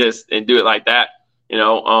 and do it like that.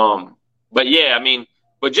 But yeah, I mean,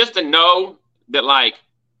 but just to know that, like,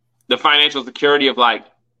 the financial security of, like,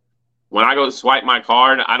 when I go to swipe my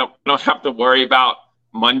card, I don't have to worry about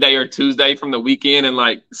Monday or Tuesday from the weekend and,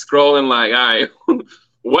 like, scrolling like, all right,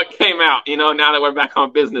 what came out, now that we're back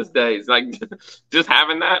on business days, like, just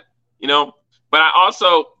having that, But I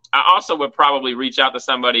also would probably reach out to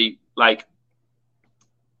somebody like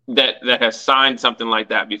that has signed something like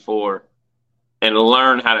that before and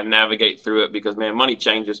learn how to navigate through it because, man, money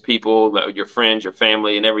changes people, your friends, your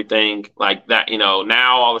family, and everything like that.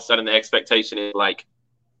 Now all of a sudden the expectation is like,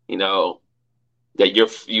 that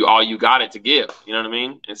you all you got it to give. You know what I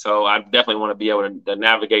mean? And so I definitely want to be able to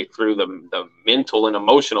navigate through the mental and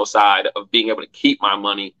emotional side of being able to keep my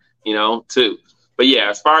money, too. But yeah,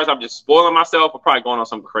 as far as I'm just spoiling myself, I'm probably going on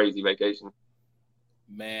some crazy vacation.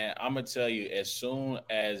 Man, I'm gonna tell you, as soon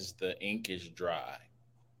as the ink is dry,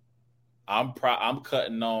 I'm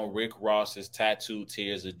cutting on Rick Ross's Tattoo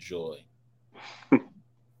Tears of Joy.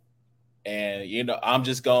 And I'm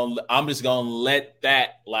just gonna let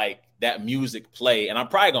that music play, and I'm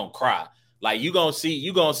probably gonna cry. Like you gonna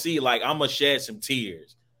see like I'm gonna shed some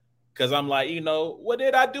tears. Cause I'm like, what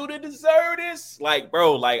did I do to deserve this? Like,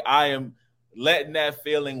 bro, like I am letting that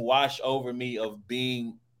feeling wash over me of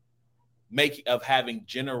having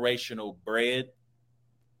generational bread.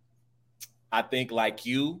 I think like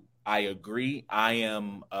you, I agree.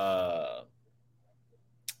 I'm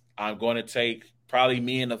going to take probably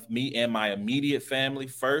me and my immediate family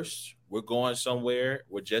first. We're going somewhere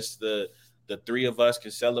where just the three of us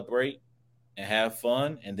can celebrate and have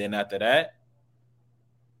fun. And then after that,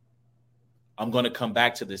 I'm going to come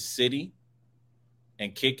back to the city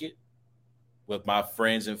and kick it with my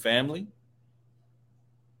friends and family.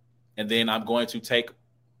 And then I'm going to take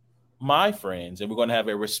my friends and we're going to have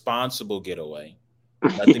a responsible getaway.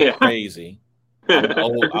 Nothing crazy.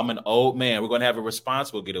 I'm an old man. We're going to have a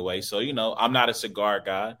responsible getaway. So, I'm not a cigar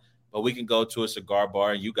guy, but we can go to a cigar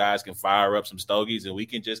bar and you guys can fire up some stogies and we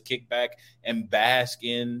can just kick back and bask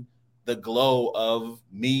in the glow of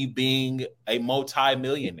me being a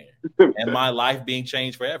multi-millionaire and my life being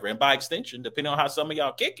changed forever. And by extension, depending on how some of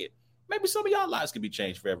y'all kick it, maybe some of y'all lives can be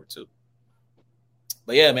changed forever too.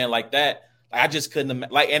 But yeah, man, like that, I just couldn't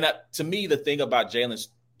to me, the thing about Jalen's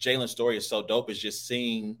story is so dope is just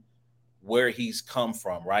seeing where he's come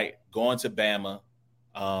from, right? Going to Bama,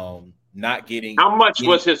 not getting. How much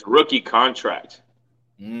was his rookie contract?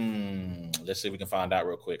 Let's see if we can find out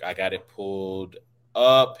real quick. I got it pulled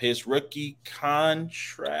up. His rookie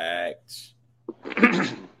contract.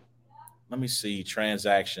 Let me see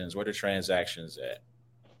transactions. Where the transactions at?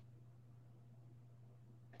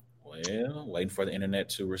 Well, waiting for the internet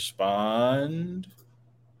to respond.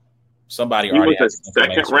 Somebody already was a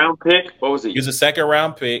second round pick. What was he? He was a second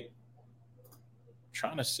round pick. I'm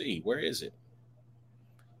trying to see, where is it?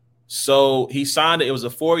 So he signed it. It was a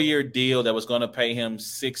 4-year deal that was going to pay him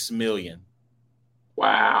 $6 million.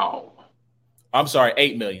 Wow. I'm sorry,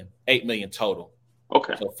 $8 million. $8 million total.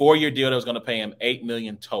 Okay. So 4-year deal that was going to pay him $8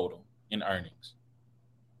 million total in earnings.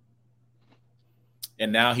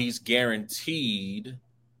 And now he's guaranteed,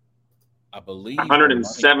 I believe,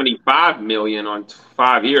 $175 million on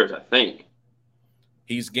 5 years, I think.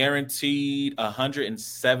 He's guaranteed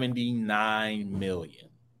 $179 million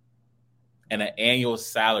and an annual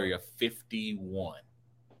salary of $51.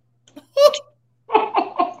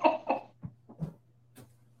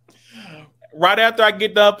 Right after I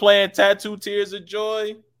get done playing Tattoo Tears of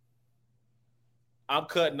Joy, I'm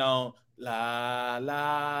cutting on la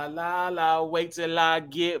la la la. Wait till I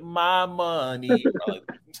get my money.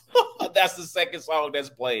 That's the second song that's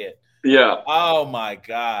playing. Yeah. Oh my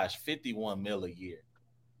gosh, $51 million a year.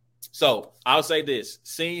 So I'll say this: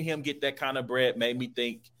 seeing him get that kind of bread made me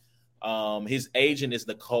think. His agent is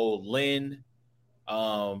Nicole Lynn.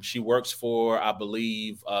 She works for, I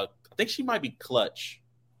believe, I think she might be Clutch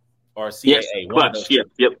or CAA. Yes, Clutch. Yep.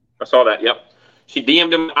 I saw that. Yep. She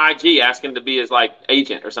DM'd him on IG asking to be his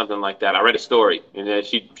agent or something like that. I read a story, and then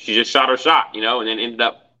she just shot her shot, and then ended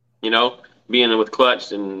up, being with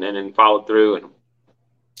Clutch and then followed through. And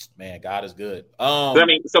man, God is good.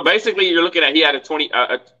 So basically, you're looking at he had a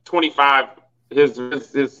 25.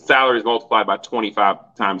 His salary is multiplied by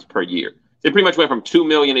 25 times per year. It pretty much went from $2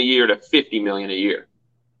 million a year to $50 million a year.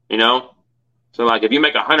 So if you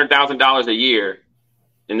make $100,000 a year,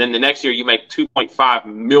 and then the next year you make $2.5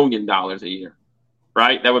 million a year,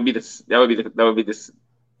 right? That would be this.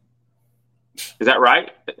 Is that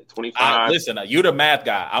right? 25. Listen, you're the math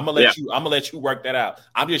guy. I'm gonna let you work that out.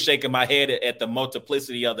 I'm just shaking my head at the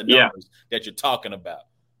multiplicity of the numbers that you're talking about.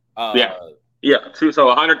 Yeah. So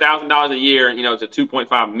 $100,000 a year, it's a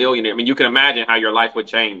 $2.5 million. I mean, you can imagine how your life would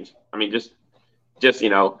change. I mean, just.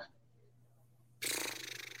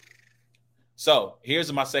 So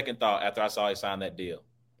here's my second thought after I saw he sign that deal.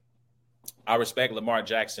 I respect Lamar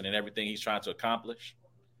Jackson and everything he's trying to accomplish,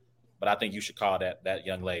 but I think you should call that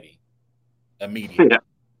young lady immediately.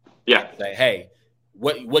 Yeah. Say, hey,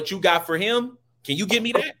 what you got for him? Can you give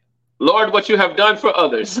me that? Lord, what you have done for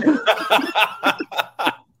others.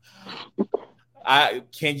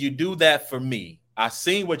 Can you do that for me? I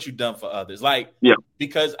seen what you done for others. Like, Yeah.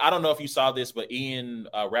 because I don't know if you saw this, but Ian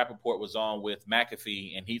Rappaport was on with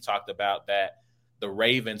McAfee, and he talked about that the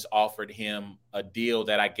Ravens offered him a deal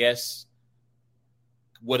that I guess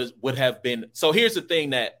would have been. So here's the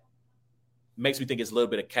thing that makes me think it's a little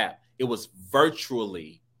bit of cap. It was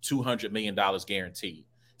virtually $200 million guaranteed.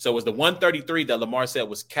 So it was the 133 that Lamar said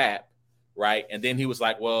was cap, right? And then he was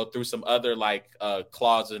like, well, through some other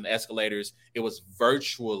clauses and escalators, it was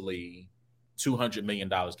virtually $200 million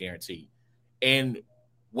guaranteed. And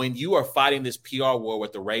when you are fighting this PR war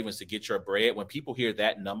with the Ravens to get your bread, when people hear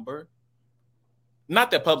that number,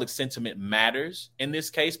 not that public sentiment matters in this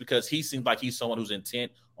case, because he seems like he's someone who's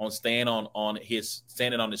intent on standing on his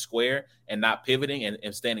square and not pivoting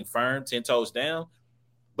and standing firm, 10 toes down.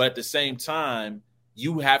 But at the same time,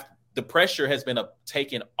 the pressure has been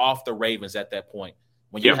taken off the Ravens at that point.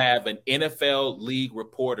 When you have an NFL league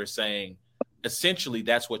reporter saying, essentially,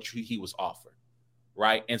 that's what he was offered,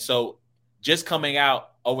 right? And so just coming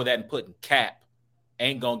out over that and putting cap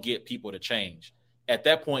ain't going to get people to change. At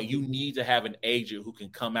that point, you need to have an agent who can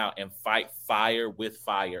come out and fight fire with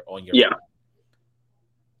fire on your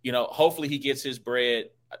bread. Hopefully he gets his bread.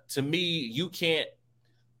 To me, you can't.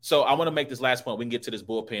 So I want to make this last point. We can get to this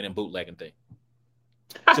bullpen and bootlegging thing.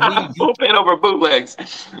 To me, bullpen over bootlegs.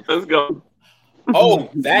 Let's go. Oh,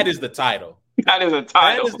 that is the title. That is a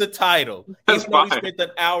title. That is the title. That's Even though we spent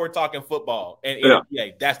an hour talking football and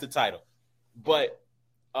NBA, that's the title. But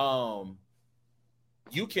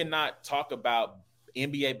you cannot talk about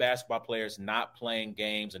NBA basketball players not playing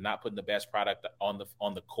games and not putting the best product on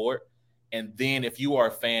the court. And then if you are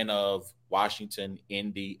a fan of Washington,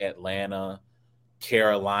 Indy, Atlanta,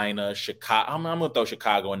 Carolina, Chicago, I'm going to throw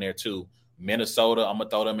Chicago in there too. Minnesota, I'm going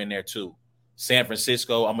to throw them in there too. San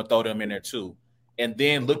Francisco, I'm going to throw them in there too. And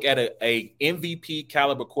then look at a MVP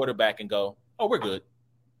caliber quarterback and go, oh, we're good.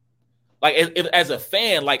 Like, as a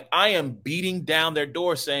fan, I am beating down their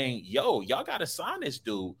door saying, yo, y'all got to sign this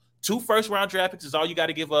dude. 2 first-round draft picks is all you got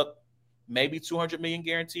to give up. Maybe $200 million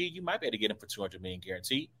guaranteed. You might be able to get him for $200 million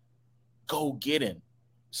guaranteed. Go get him.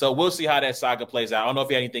 So we'll see how that saga plays out. I don't know if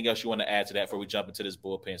you have anything else you want to add to that before we jump into this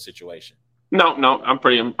bullpen situation. No,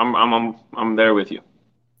 I'm there with you.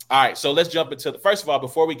 All right, so let's jump into first of all,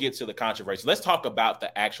 before we get to the controversy, let's talk about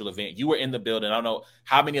the actual event. You were in the building. I don't know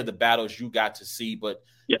how many of the battles you got to see, but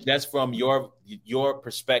just from your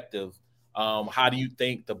perspective, how do you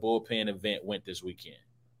think the bullpen event went this weekend?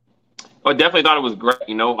 I definitely thought it was great.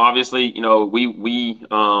 Obviously, we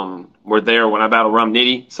were there when I battled Rum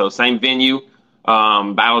Nitty, so same venue,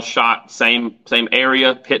 battle shot, same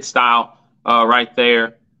area, pit style, right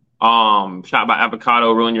there. Shot by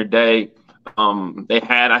Avocado, Ruin Your Day. They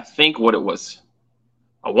had, I think, what it was,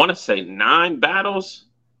 I want to say 9 battles,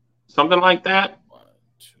 something like that. 1,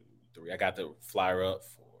 2, 3. I got the flyer up.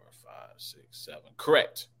 4, 5, 6, 7.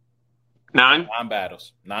 Correct. 9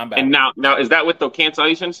 battles. 9 battles. And now is that with the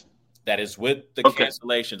cancellations? That is with the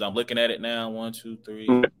cancellations. I'm looking at it now. 1, 2, 3,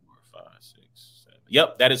 4, 5, 6, 7.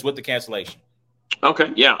 Yep, that is with the cancellation.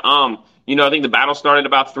 Okay, yeah. I think the battle started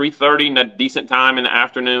about 3:30 in a decent time in the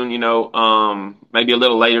afternoon. Maybe a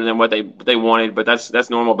little later than what they wanted, but that's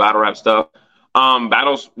normal battle rap stuff.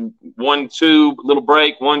 Battles 1, 2, little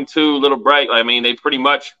break, 1, 2, little break. I mean, they pretty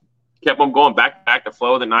much kept them going back to back. The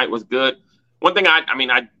flow of the night was good. One thing I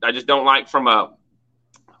just don't like from a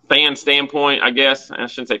fan standpoint, I guess I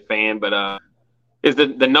shouldn't say fan, but is the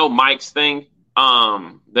no mics thing.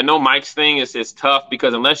 The no mics thing is tough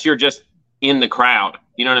because unless you're just in the crowd,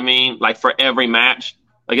 you know what I mean? Like for every match,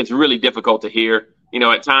 it's really difficult to hear.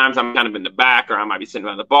 At times I'm kind of in the back, or I might be sitting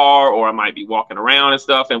at the bar, or I might be walking around and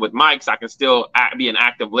stuff. And with mics, I can still be an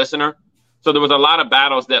active listener. So there was a lot of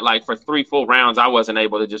battles that for 3 full rounds, I wasn't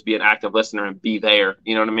able to just be an active listener and be there.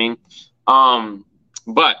 You know what I mean?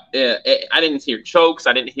 But I didn't hear chokes.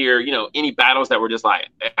 I didn't hear, any battles that were just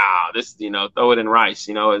this, throw it in rice,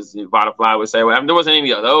 as Butterfly would say. Well, there wasn't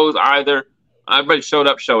any of those either. Everybody showed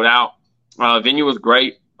up, showed out. Venue was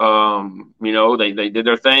great. They did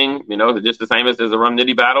their thing, they're just the same as the Rum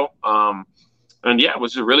Nitty battle. And yeah, it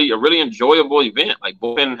was just a really enjoyable event.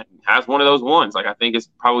 Bullpen has one of those ones. I think it's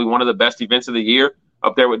probably one of the best events of the year,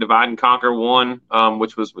 up there with Divide and Conquer 1,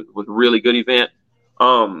 which was a really good event.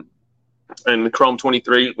 And the Chrome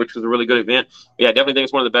 23, which was a really good event. Yeah, I definitely think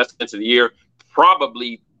it's one of the best events of the year.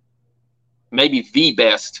 Probably maybe the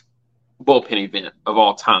best bullpen event of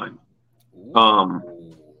all time.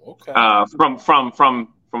 Okay.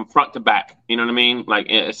 From front to back, you know what I mean?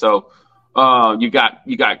 You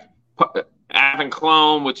got Avon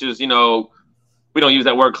Clone, which is, we don't use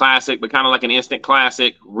that word classic, but kind of like an instant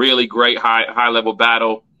classic, really great high level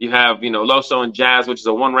battle. You have, Loso and Jazz, which is a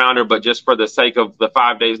 1-rounder, but just for the sake of the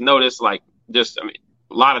 5 days notice, A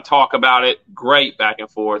lot of talk about it. Great back and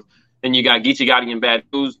forth. Then you got Geechee Gotti and Bad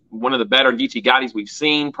News, one of the better Geechee Gottis we've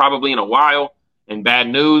seen probably in a while. And Bad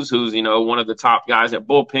News, who's, one of the top guys at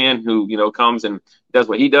Bullpen who, comes and does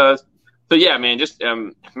what he does. So, yeah, man,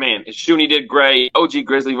 Shuni did great. OG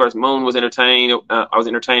Grizzly versus Moon was entertained. I was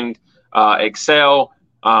entertained. Excel,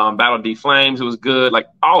 Battle D Flames, it was good. Like,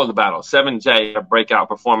 all of the battles. 7J, a breakout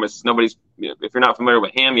performance. If you're not familiar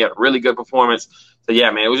with him, he had a really good performance. So, yeah,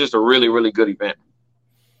 man, it was just a really, really good event.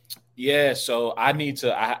 Yeah, so I need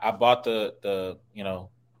to. I bought the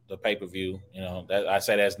pay-per-view. That I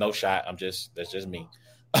say that's no shot. That's just me.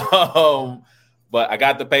 But I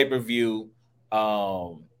got the pay-per-view,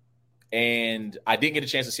 and I didn't get a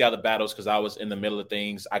chance to see all the battles because I was in the middle of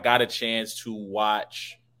things. I got a chance to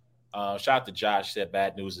watch. Shout out to Josh, said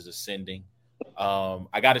Bad News is ascending.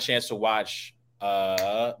 I got a chance to watch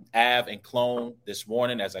Av and Clone this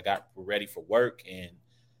morning as I got ready for work, and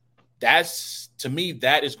to me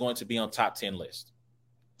that is going to be on top 10 list.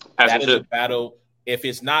 That is a battle. If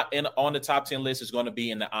it's not on the top 10 list, it's going to be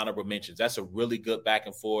in the honorable mentions. That's a really good back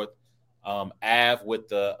and forth. Av with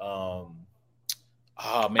the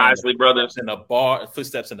Isley Brothers in the bar,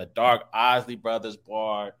 Footsteps in the Dark, Isley Brothers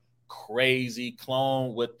bar, crazy.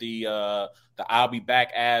 Clone with the I'll Be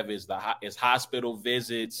Back Av is hospital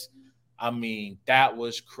visits. I mean, that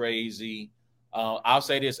was crazy. I'll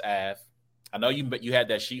say this, Av. I know you had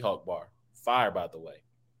that She-Hulk bar. Fire, by the way.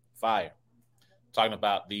 Fire. Talking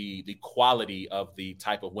about the quality of the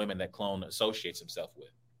type of women that Clone associates himself with.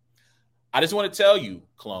 I just want to tell you,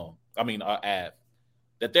 Av,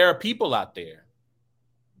 that there are people out there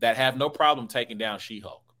that have no problem taking down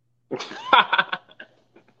She-Hulk.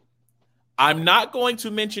 I'm not going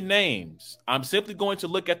to mention names. I'm simply going to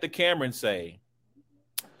look at the camera and say,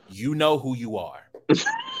 you know who you are.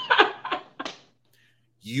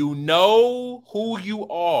 You know who you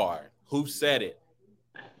are, who said it.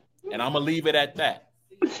 And I'm going to leave it at that.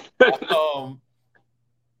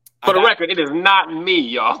 For the record, it is not me,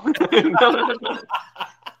 y'all.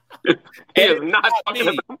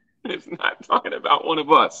 It's not talking about one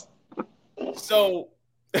of us. So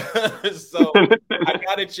I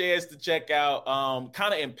got a chance to check out,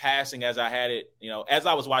 kind of in passing as I had it, as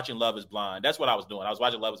I was watching Love is Blind. That's what I was doing. I was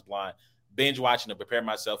watching Love is Blind, binge watching to prepare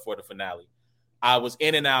myself for the finale. I was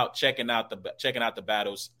in and out, checking out the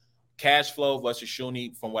battles. Cash Flow versus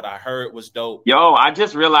Shuni, from what I heard, was dope. Yo, I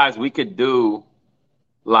just realized we could do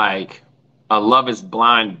like a Love is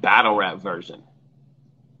Blind battle rap version.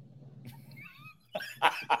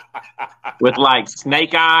 With like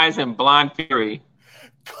Snake Eyes and Blind Fury.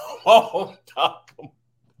 Oh,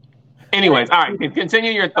 anyways, all right,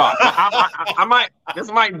 continue your thoughts. I might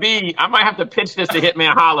have to pitch this to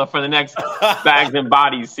Hitman Holla for the next Bags and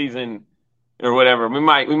Bodies season or whatever. We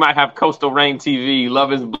might have Coastal Rain TV,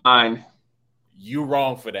 Love is Blind. You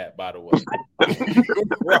wrong for that, by the way. You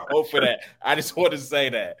wrong for that. I just want to say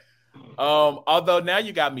that. Although now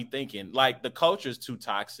you got me thinking, like, the culture is too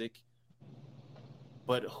toxic.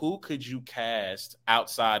 But who could you cast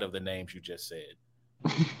outside of the names you just said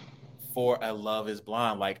for a Love is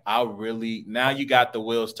Blind? Like, now you got the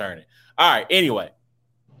wheels turning. All right, anyway.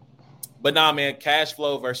 But nah, man, Cash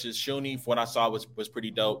Flow versus Shuni, from what I saw, was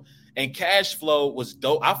pretty dope. And Cash Flow was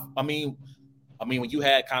dope. I mean, when you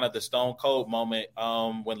had kind of the Stone Cold moment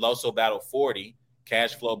when Loso battled 40,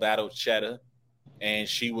 Cash Flow battled Cheddar, and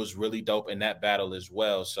she was really dope in that battle as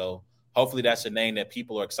well. So hopefully that's a name that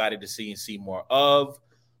people are excited to see and see more of.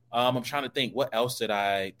 I'm trying to think, what else did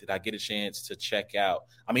I get a chance to check out?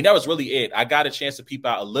 I mean, that was really it. I got a chance to peep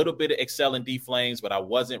out a little bit of Excel and D Flames, but I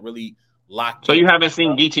wasn't really locked. So you haven't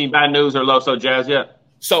seen Geechee Bad News or Loso Jazz yet?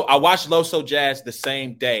 So I watched Loso Jazz the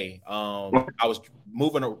same day. I was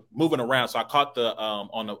moving around, so I caught the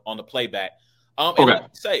on the playback. And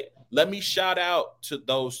let me shout out to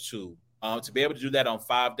those two. To be able to do that on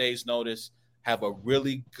 5 days' notice, have a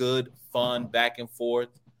really good, fun back and forth.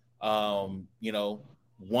 One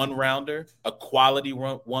rounder, a quality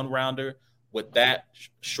one rounder with that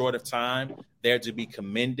short of time. They're to be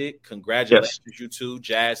commended. Congratulations, you two.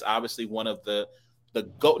 Jazz, obviously one of the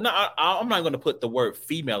GOAT. No, I'm not going to put the word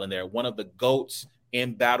female in there. One of the GOATs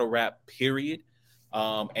in battle rap, period.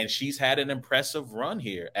 And she's had an impressive run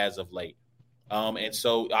here as of late. And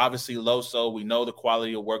so obviously Loso, we know the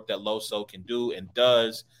quality of work that Loso can do and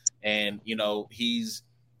does. And,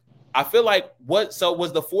 I feel like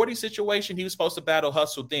was the 40 situation, he was supposed to battle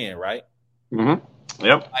Hustle then, right? Mm-hmm.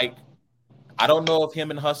 Yep. Like, I don't know if him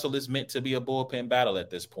and Hustle is meant to be a bullpen battle at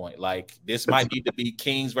this point. Like, this might need to be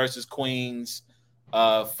Kings versus Queens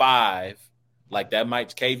 5. Like, that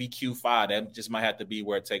might KVQ 5. That just might have to be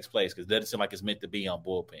where it takes place, because it doesn't seem like it's meant to be on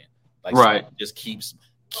bullpen. Like, right. just keeps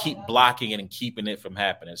keep blocking it and keeping it from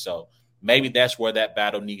happening. So maybe that's where that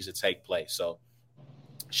battle needs to take place. So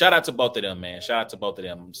shout out to both of them, man. Shout out to both of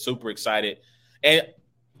them. I'm super excited. And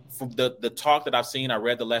from the talk that I've seen, I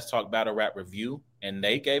read the Let's Talk Battle Rap review, and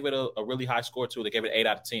they gave it a really high score too. They gave it 8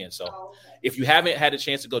 out of 10. So if you haven't had a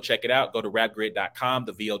chance to go check it out, go to rapgrid.com.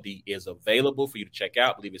 The VOD is available for you to check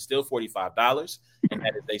out. I believe it's still $45. And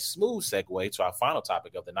that is a smooth segue to our final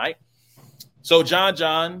topic of the night. So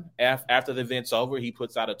John, after the event's over, he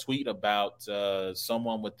puts out a tweet about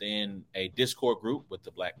someone within a Discord group with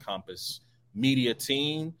the Black Compass media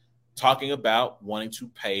team talking about wanting to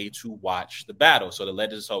pay to watch the battle. So there led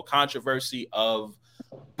to this whole controversy of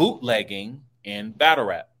bootlegging in battle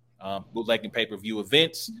rap, bootlegging pay-per-view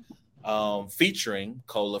events featuring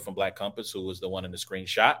Cola from Black Compass, who was the one in the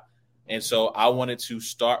screenshot. And so I wanted to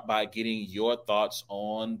start by getting your thoughts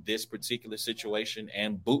on this particular situation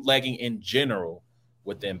and bootlegging in general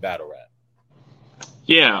within battle rap.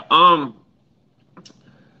 Yeah.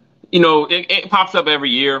 It pops up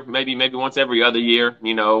every year, maybe once every other year,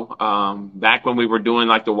 back when we were doing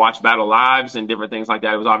like the Watch Battle Lives and different things like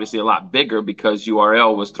that, it was obviously a lot bigger because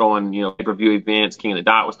URL was throwing, pay-per-view events. King of the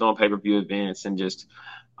Dot was throwing pay-per-view events, and just,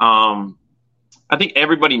 I think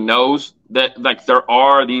everybody knows that like there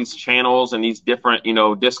are these channels and these different,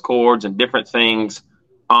 Discords and different things,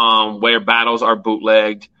 where battles are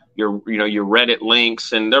bootlegged. Your Reddit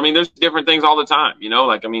links. And there's different things all the time,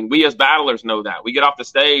 we as battlers know that. We get off the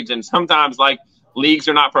stage and sometimes like leagues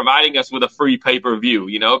are not providing us with a free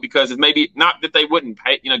pay-per-view, because it's maybe not that they wouldn't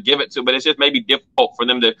pay, give it to, but it's just maybe difficult for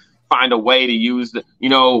them to find a way to use the,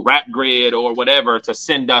 Rap Grid or whatever to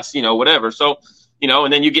send us, whatever. So,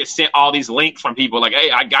 and then you get sent all these links from people like,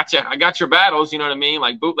 hey, I got your battles,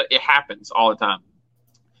 like bootleg. It happens all the time.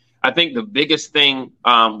 I think the biggest thing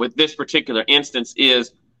with this particular instance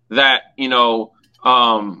is that,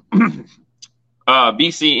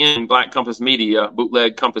 BCM, Black Compass Media,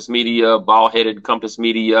 Bootleg Compass Media, Ball-Headed Compass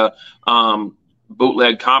Media,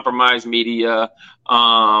 Bootleg Compromise Media,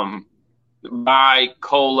 Buy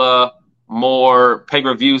Cola, More,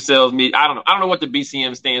 Pay-Per-View Sales Media. I don't know what the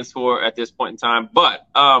BCM stands for at this point in time, but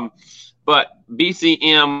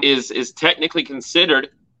BCM is technically considered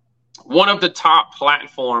one of the top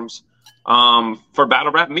platforms for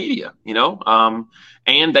battle rap media,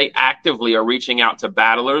 and they actively are reaching out to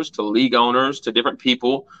battlers, to league owners, to different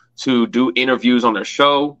people to do interviews on their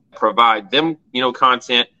show, provide them,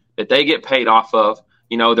 content that they get paid off of.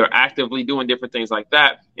 They're actively doing different things like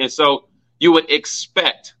that. And so you would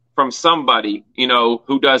expect from somebody,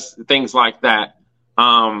 who does things like that,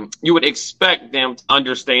 you would expect them to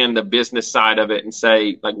understand the business side of it and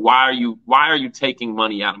say, like, why are you taking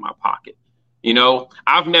money out of my pocket?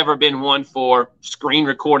 I've never been one for screen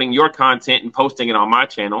recording your content and posting it on my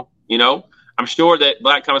channel. I'm sure that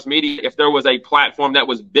Black Compass Media, if there was a platform that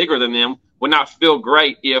was bigger than them, would not feel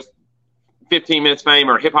great if 15 Minutes Fame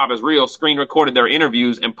or Hip Hop is Real screen recorded their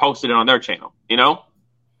interviews and posted it on their channel.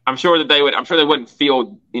 I'm sure they wouldn't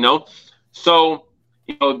feel, So,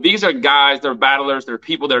 these are guys, they're battlers, they're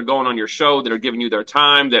people that are going on your show that are giving you their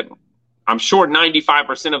time that I'm sure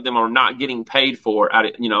 95% of them are not getting paid for at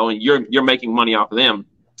it, and you're making money off of them.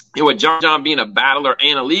 And with John being a battler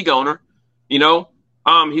and a league owner,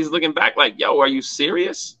 he's looking back like, yo, are you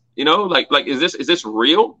serious? Like is this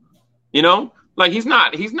real? Like he's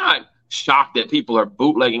not shocked that people are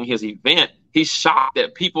bootlegging his event. He's shocked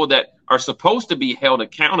that people that are supposed to be held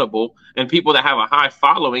accountable and people that have a high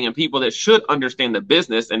following and people that should understand the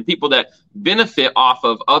business and people that benefit off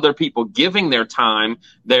of other people giving their time,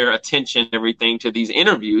 their attention, everything to these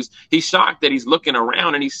interviews. He's shocked that he's looking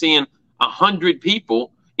around and he's seeing 100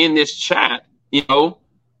 people in this chat, that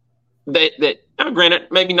granted,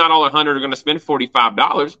 maybe not all 100 are going to spend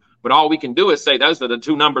 $45, but all we can do is say those are the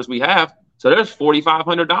two numbers we have. So there's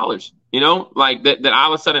 $4,500, like that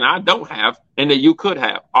all of a sudden I don't have and that you could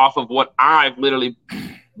have off of what I've literally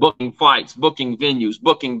booking flights, booking venues,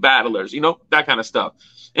 booking battlers, that kind of stuff.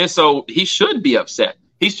 And so he should be upset.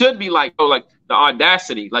 He should be like, like the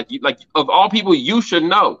audacity, like of all people you should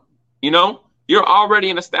know, you're already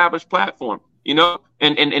an established platform,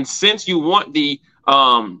 and since you want the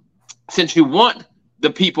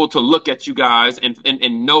people to look at you guys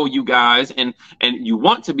and know you guys and you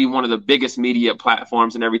want to be one of the biggest media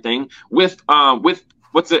platforms and everything with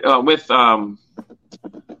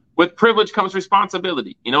privilege comes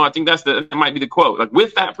responsibility. I think that might be the quote. Like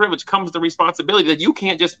with that privilege comes the responsibility that you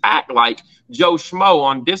can't just act like Joe Schmo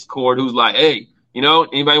on Discord who's like, hey,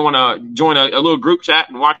 anybody want to join a little group chat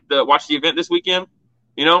and watch the event this weekend?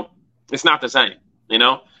 It's not the same,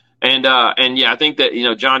 And yeah, I think that,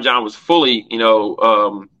 John was fully,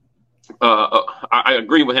 I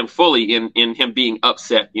agree with him fully in him being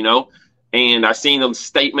upset, And I seen a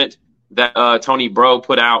statement that Tony Bro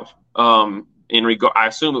put out in regard. I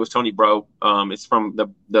assume it was Tony Bro. It's from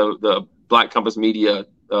the Black Compass Media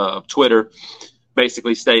Twitter,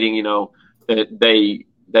 basically stating, that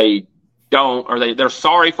they don't, or they're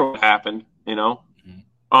sorry for what happened,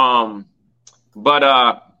 Mm-hmm. But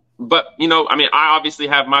I mean, I obviously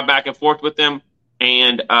have my back and forth with them,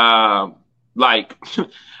 and like.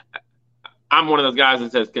 I'm one of those guys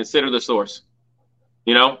that says consider the source.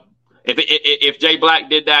 If Jay Black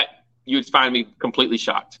did that, you'd find me completely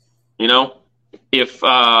shocked. If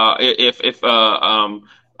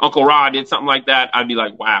Uncle Rod did something like that, I'd be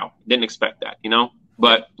like, wow, didn't expect that.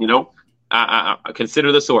 But I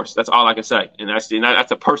consider the source. That's all I can say, and that's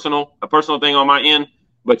a personal thing on my end.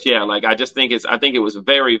 But yeah, like I think it was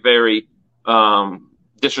very, very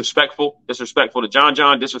disrespectful to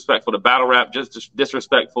John, disrespectful to Battle Rap, just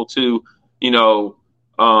disrespectful to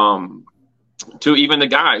to even the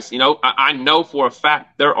guys. I know for a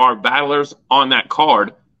fact there are battlers on that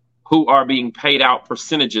card who are being paid out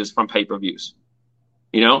percentages from pay-per-views,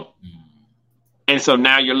 And so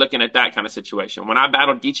now you're looking at that kind of situation. When I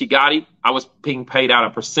battled Geechee Gotti, I was being paid out a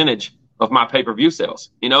percentage of my pay-per-view sales,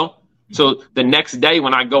 So the next day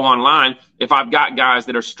when I go online, if I've got guys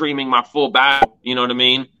that are streaming my full battle, you know what I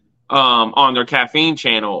mean, on their caffeine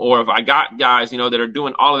channel, or if I got guys, that are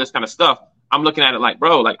doing all of this kind of stuff, I'm looking at it like,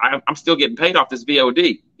 bro, like I'm still getting paid off this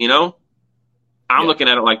VOD, I'm looking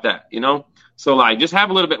at it like that, So like, just have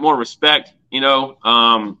a little bit more respect,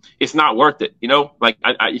 it's not worth it, Like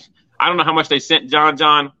I don't know how much they sent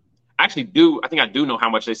John. I think I do know how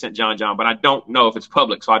much they sent John, but I don't know if it's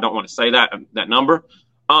public, so I don't want to say that number.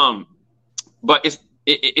 But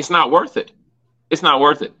it's not worth it. It's not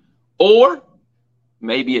worth it. Or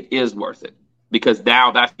maybe it is worth it, because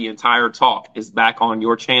now that the entire talk is back on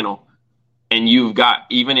your channel, and you've got,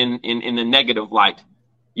 even in the negative light,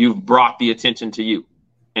 you've brought the attention to you.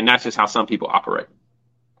 And that's just how some people operate.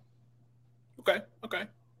 Okay.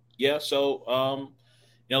 Yeah, so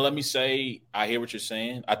let me say, I hear what you're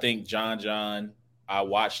saying. I think John, I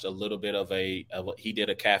watched a little bit of he did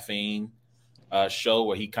a caffeine show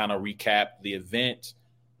where he kind of recapped the event,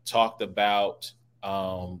 talked about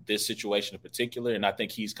this situation in particular. And I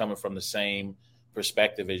think he's coming from the same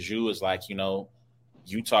perspective as you, is like,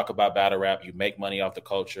 you talk about battle rap, you make money off the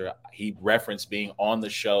culture. He referenced being on the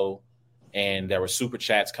show, and there were super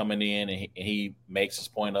chats coming in, and he makes his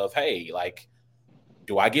point of, hey, like,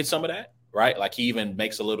 do I get some of that? Right? Like, he even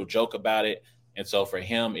makes a little joke about it. And so for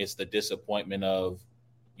him, it's the disappointment of,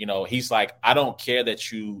 he's like, I don't care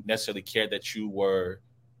that you necessarily care that you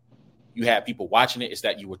had people watching it. It's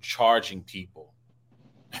that you were charging people.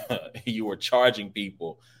 You were charging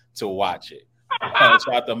people to watch it.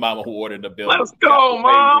 Shout the Mama Ward in the building. Let's go,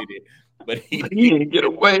 Mom. But he didn't get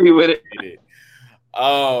away with it.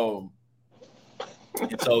 And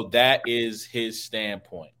so that is his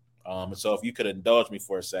standpoint. So if you could indulge me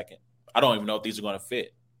for a second, I don't even know if these are going to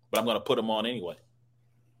fit, but I'm going to put them on anyway.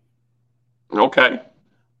 Okay.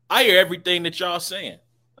 I hear everything that y'all saying.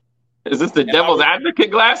 Is this the devil's advocate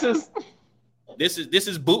glasses? This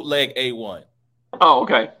is bootleg A1. Oh,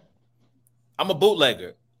 okay. I'm a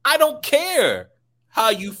bootlegger. I don't care how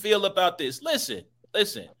you feel about this. Listen.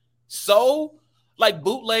 So, like,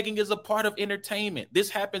 bootlegging is a part of entertainment. This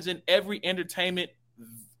happens in every entertainment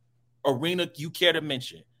arena you care to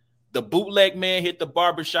mention. The bootleg man hit the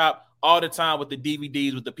barbershop all the time with the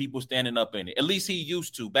DVDs with the people standing up in it. At least he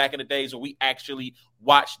used to back in the days when we actually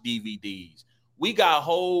watched DVDs. We got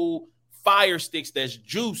whole fire sticks that's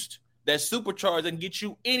juiced, that's supercharged, and get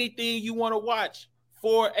you anything you want to watch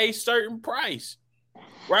for a certain price.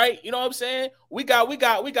 Right? You know what I'm saying? We got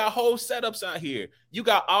whole setups out here. You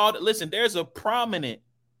got listen, there is a prominent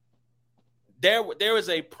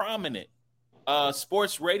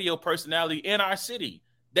sports radio personality in our city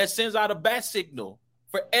that sends out a bat signal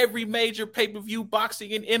for every major pay-per-view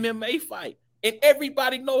boxing and MMA fight. And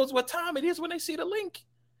everybody knows what time it is when they see the link.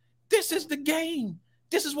 This is the game.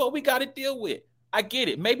 This is what we got to deal with. I get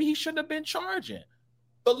it. Maybe he shouldn't have been charging.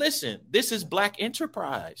 But listen, this is Black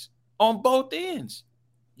enterprise on both ends.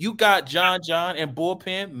 You got John and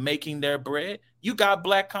Bullpen making their bread. You got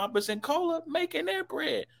Black Compass and Cola making their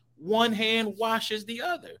bread. One hand washes the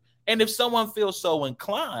other. And if someone feels so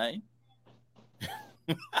inclined,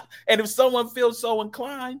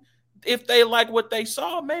 if they like what they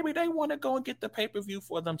saw, maybe they want to go and get the pay-per-view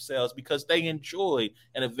for themselves because they enjoyed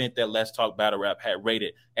an event that Let's Talk Battle Rap had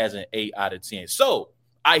rated as an 8 out of 10. So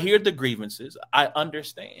I hear the grievances. I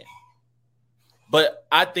understand. But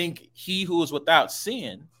I think he who is without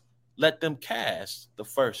sin, let them cast the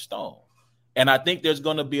first stone. And I think there's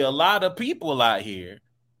going to be a lot of people out here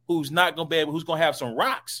who's not going to be able, who's going to have some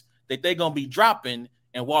rocks that they're going to be dropping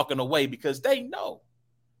and walking away because they know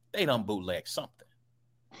they done bootleg something.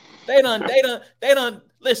 They done,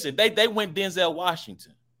 listen, they went Denzel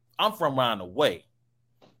Washington. I'm from around the way.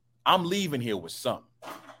 I'm leaving here with something.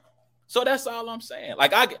 So that's all I'm saying.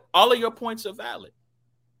 Like, all of your points are valid.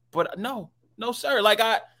 But no, sir. Like,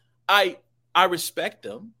 I respect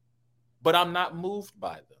them, but I'm not moved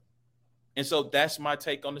by them. And so that's my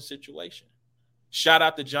take on the situation. Shout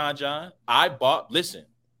out to John. I'll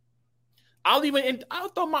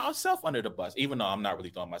throw myself under the bus, even though I'm not really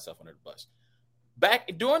throwing myself under the bus.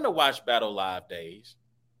 Back during the Watch Battle Live days,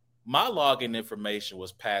 my login information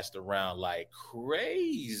was passed around like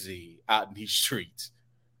crazy out in these streets.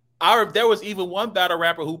 There was even one battle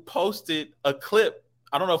rapper who posted a clip.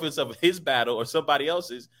 I don't know if it's of his battle or somebody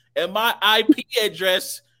else's, and my IP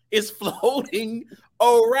address is floating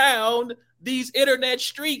around these internet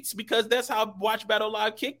streets because that's how Watch Battle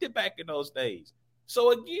Live kicked it back in those days.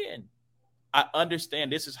 So again, I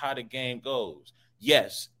understand this is how the game goes.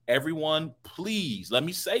 Yes, everyone, please let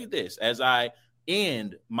me say this as I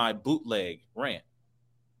end my bootleg rant.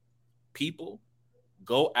 People,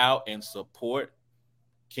 go out and support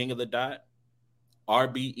King of the Dot,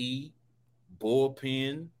 RBE,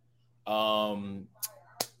 Bullpen,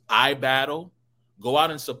 iBattle. Go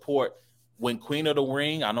out and support when Queen of the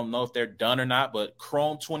Ring. I don't know if they're done or not, but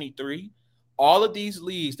Chrome 23. All of these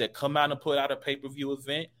leagues that come out and put out a pay-per-view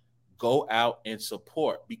event, go out and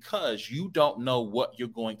support because you don't know what you're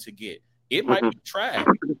going to get. It might be trash.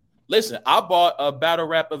 Listen, I bought a battle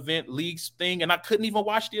rap event leagues thing and I couldn't even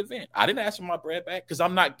watch the event. I didn't ask for my bread back because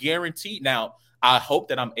I'm not guaranteed. Now, I hope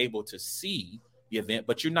that I'm able to see the event,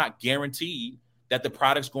 but you're not guaranteed that the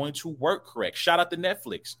product's going to work correct. Shout out to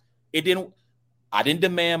Netflix. I didn't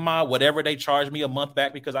demand my whatever they charged me a month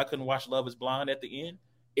back because I couldn't watch Love is Blind at the end.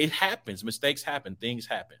 It happens. Mistakes happen. Things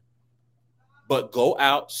happen. But go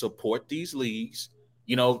out, support these leagues.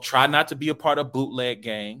 Try not to be a part of bootleg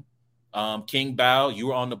gang. King Bao, you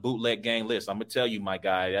were on the bootleg gang list. I'm gonna tell you, my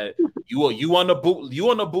guy, you on the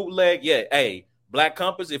bootleg. Yeah, hey, Black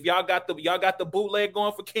Compass, if y'all got the bootleg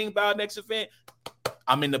going for King Bao next event,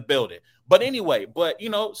 I'm in the building. But anyway,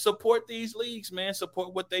 support these leagues, man.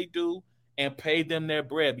 Support what they do and pay them their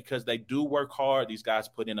bread because they do work hard. These guys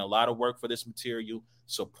put in a lot of work for this material.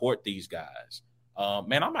 Support these guys.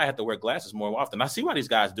 Man, I might have to wear glasses more often. I see why these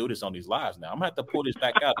guys do this on these lives now. I'm gonna have to pull this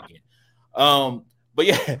back out again. But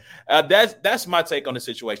yeah, that's my take on the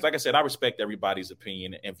situation. Like I said, I respect everybody's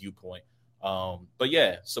opinion and viewpoint. But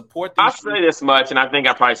yeah, support. I'll say this much, and I think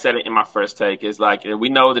I probably said it in my first take. Is like we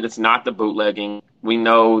know that it's not the bootlegging. We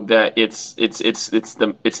know that it's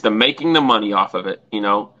the making the money off of it.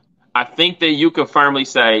 I think that you could firmly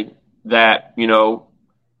say that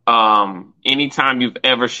anytime you've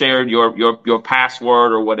ever shared your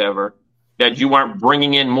password or whatever, that you weren't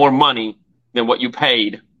bringing in more money than what you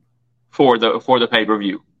paid for the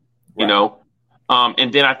pay-per-view, right.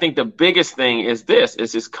 And then I think the biggest thing is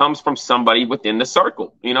this comes from somebody within the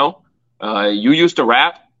circle. You used to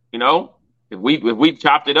rap, if we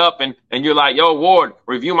chopped it up and you're like, yo, Ward,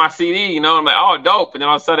 review my CD, I'm like, oh, dope. And then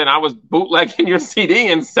all of a sudden I was bootlegging your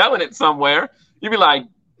CD and selling it somewhere. You'd be like,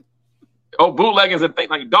 oh, bootlegging is a thing.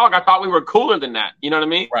 Like, dog, I thought we were cooler than that. You know what I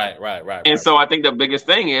mean? Right. And so I think the biggest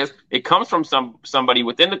thing is it comes from somebody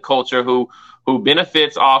within the culture who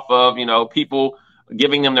benefits off of, people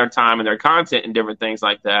giving them their time and their content and different things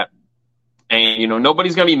like that. And,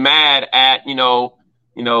 nobody's going to be mad at,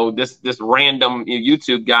 this random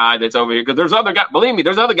YouTube guy that's over here. Because there's other guys. Believe me,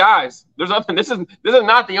 there's other guys. This is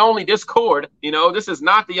not the only Discord. This is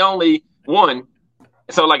not the only one.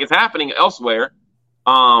 So, like, it's happening elsewhere.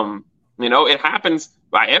 It happens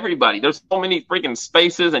by everybody. There's so many freaking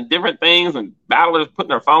spaces and different things and battlers putting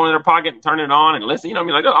their phone in their pocket and turning it on and listening.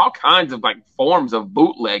 There's all kinds of forms of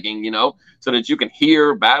bootlegging, so that you can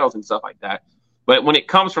hear battles and stuff like that. But when it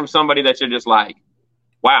comes from somebody that you're just like,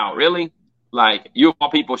 wow, really? Like, you of all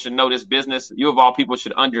people should know this business. You of all people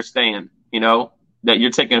should understand, that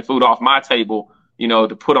you're taking food off my table,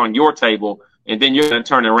 to put on your table. And then you're going to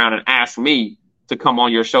turn around and ask me to come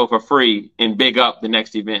on your show for free and big up the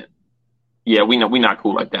next event. Yeah, we know we're not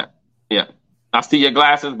cool like that. Yeah. I see your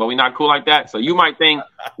glasses, but we're not cool like that. So you might think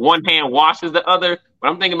one hand washes the other, but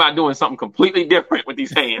I'm thinking about doing something completely different with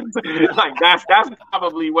these hands. Like that's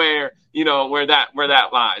probably where that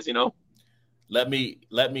lies, Let me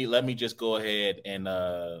just go ahead and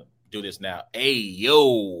do this now. Hey,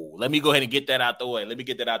 yo, let me go ahead and get that out the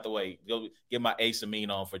way. Go get my Ace Amin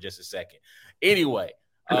on for just a second. Anyway,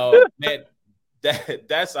 man,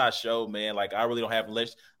 that's our show, man. Like, I really don't have much.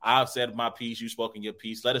 I've said my piece. You've spoken your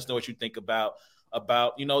piece. Let us know what you think about the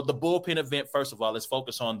bullpen event. First of all, let's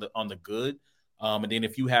focus on the good. And then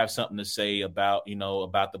if you have something to say about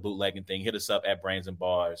the bootlegging thing, hit us up at Brains and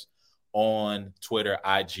Bars on Twitter,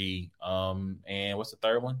 IG, and what's the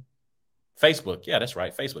third one? Facebook. Yeah, that's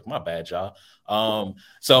right. Facebook. My bad, y'all.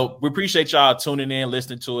 So we appreciate y'all tuning in,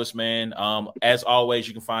 listening to us, man. As always,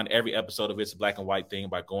 you can find every episode of It's a Black and White Thing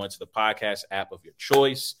by going to the podcast app of your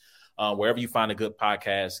choice. Wherever you find a good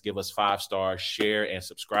podcast, give us 5 stars, share, and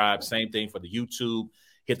subscribe. Same thing for the YouTube.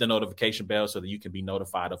 Hit the notification bell so that you can be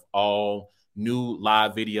notified of all new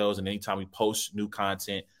live videos. And anytime we post new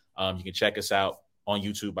content, you can check us out on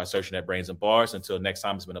YouTube by searching at Brains and Bars. Until next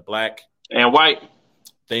time, it's been a Black and White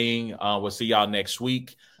thing. We'll see y'all next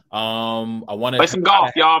week. I want to play some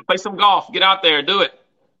golf, y'all. Play some golf. Get out there, do it.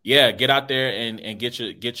 Yeah, get out there and get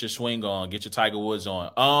your swing on, get your Tiger Woods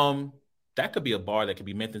on. That could be a bar that could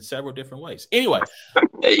be meant in several different ways. Anyway,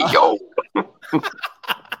 there you go.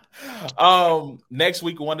 Next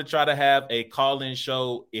week we want to try to have a call-in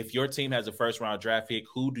show. If your team has a first-round draft pick,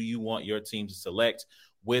 who do you want your team to select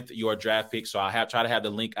with your draft pick? So I'll try to have the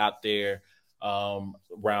link out there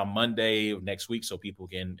around Monday of next week so people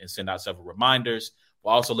can send out several reminders.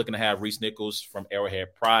 We're also looking to have Reese Nichols from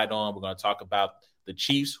Arrowhead Pride on. We're going to talk about the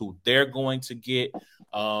Chiefs, who they're going to get.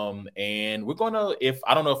 And we're going to,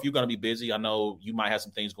 I don't know if you're going to be busy. I know you might have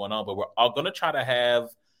some things going on, but we're all going to try to have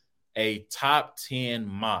a top 10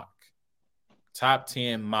 mock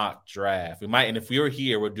draft. We might, and if you're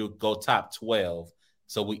here, we'll go top 12.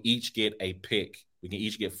 So we each get a pick. We can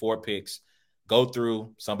each get 4 picks. Go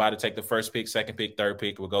through, somebody take the first pick, second pick, third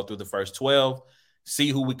pick. We'll go through the first 12, see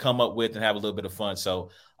who we come up with, and have a little bit of fun.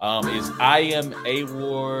 So is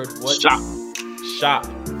IamAward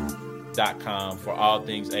shop.com for all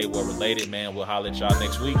things AWard related, man. We'll holler at y'all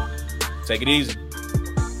next week. Take it easy.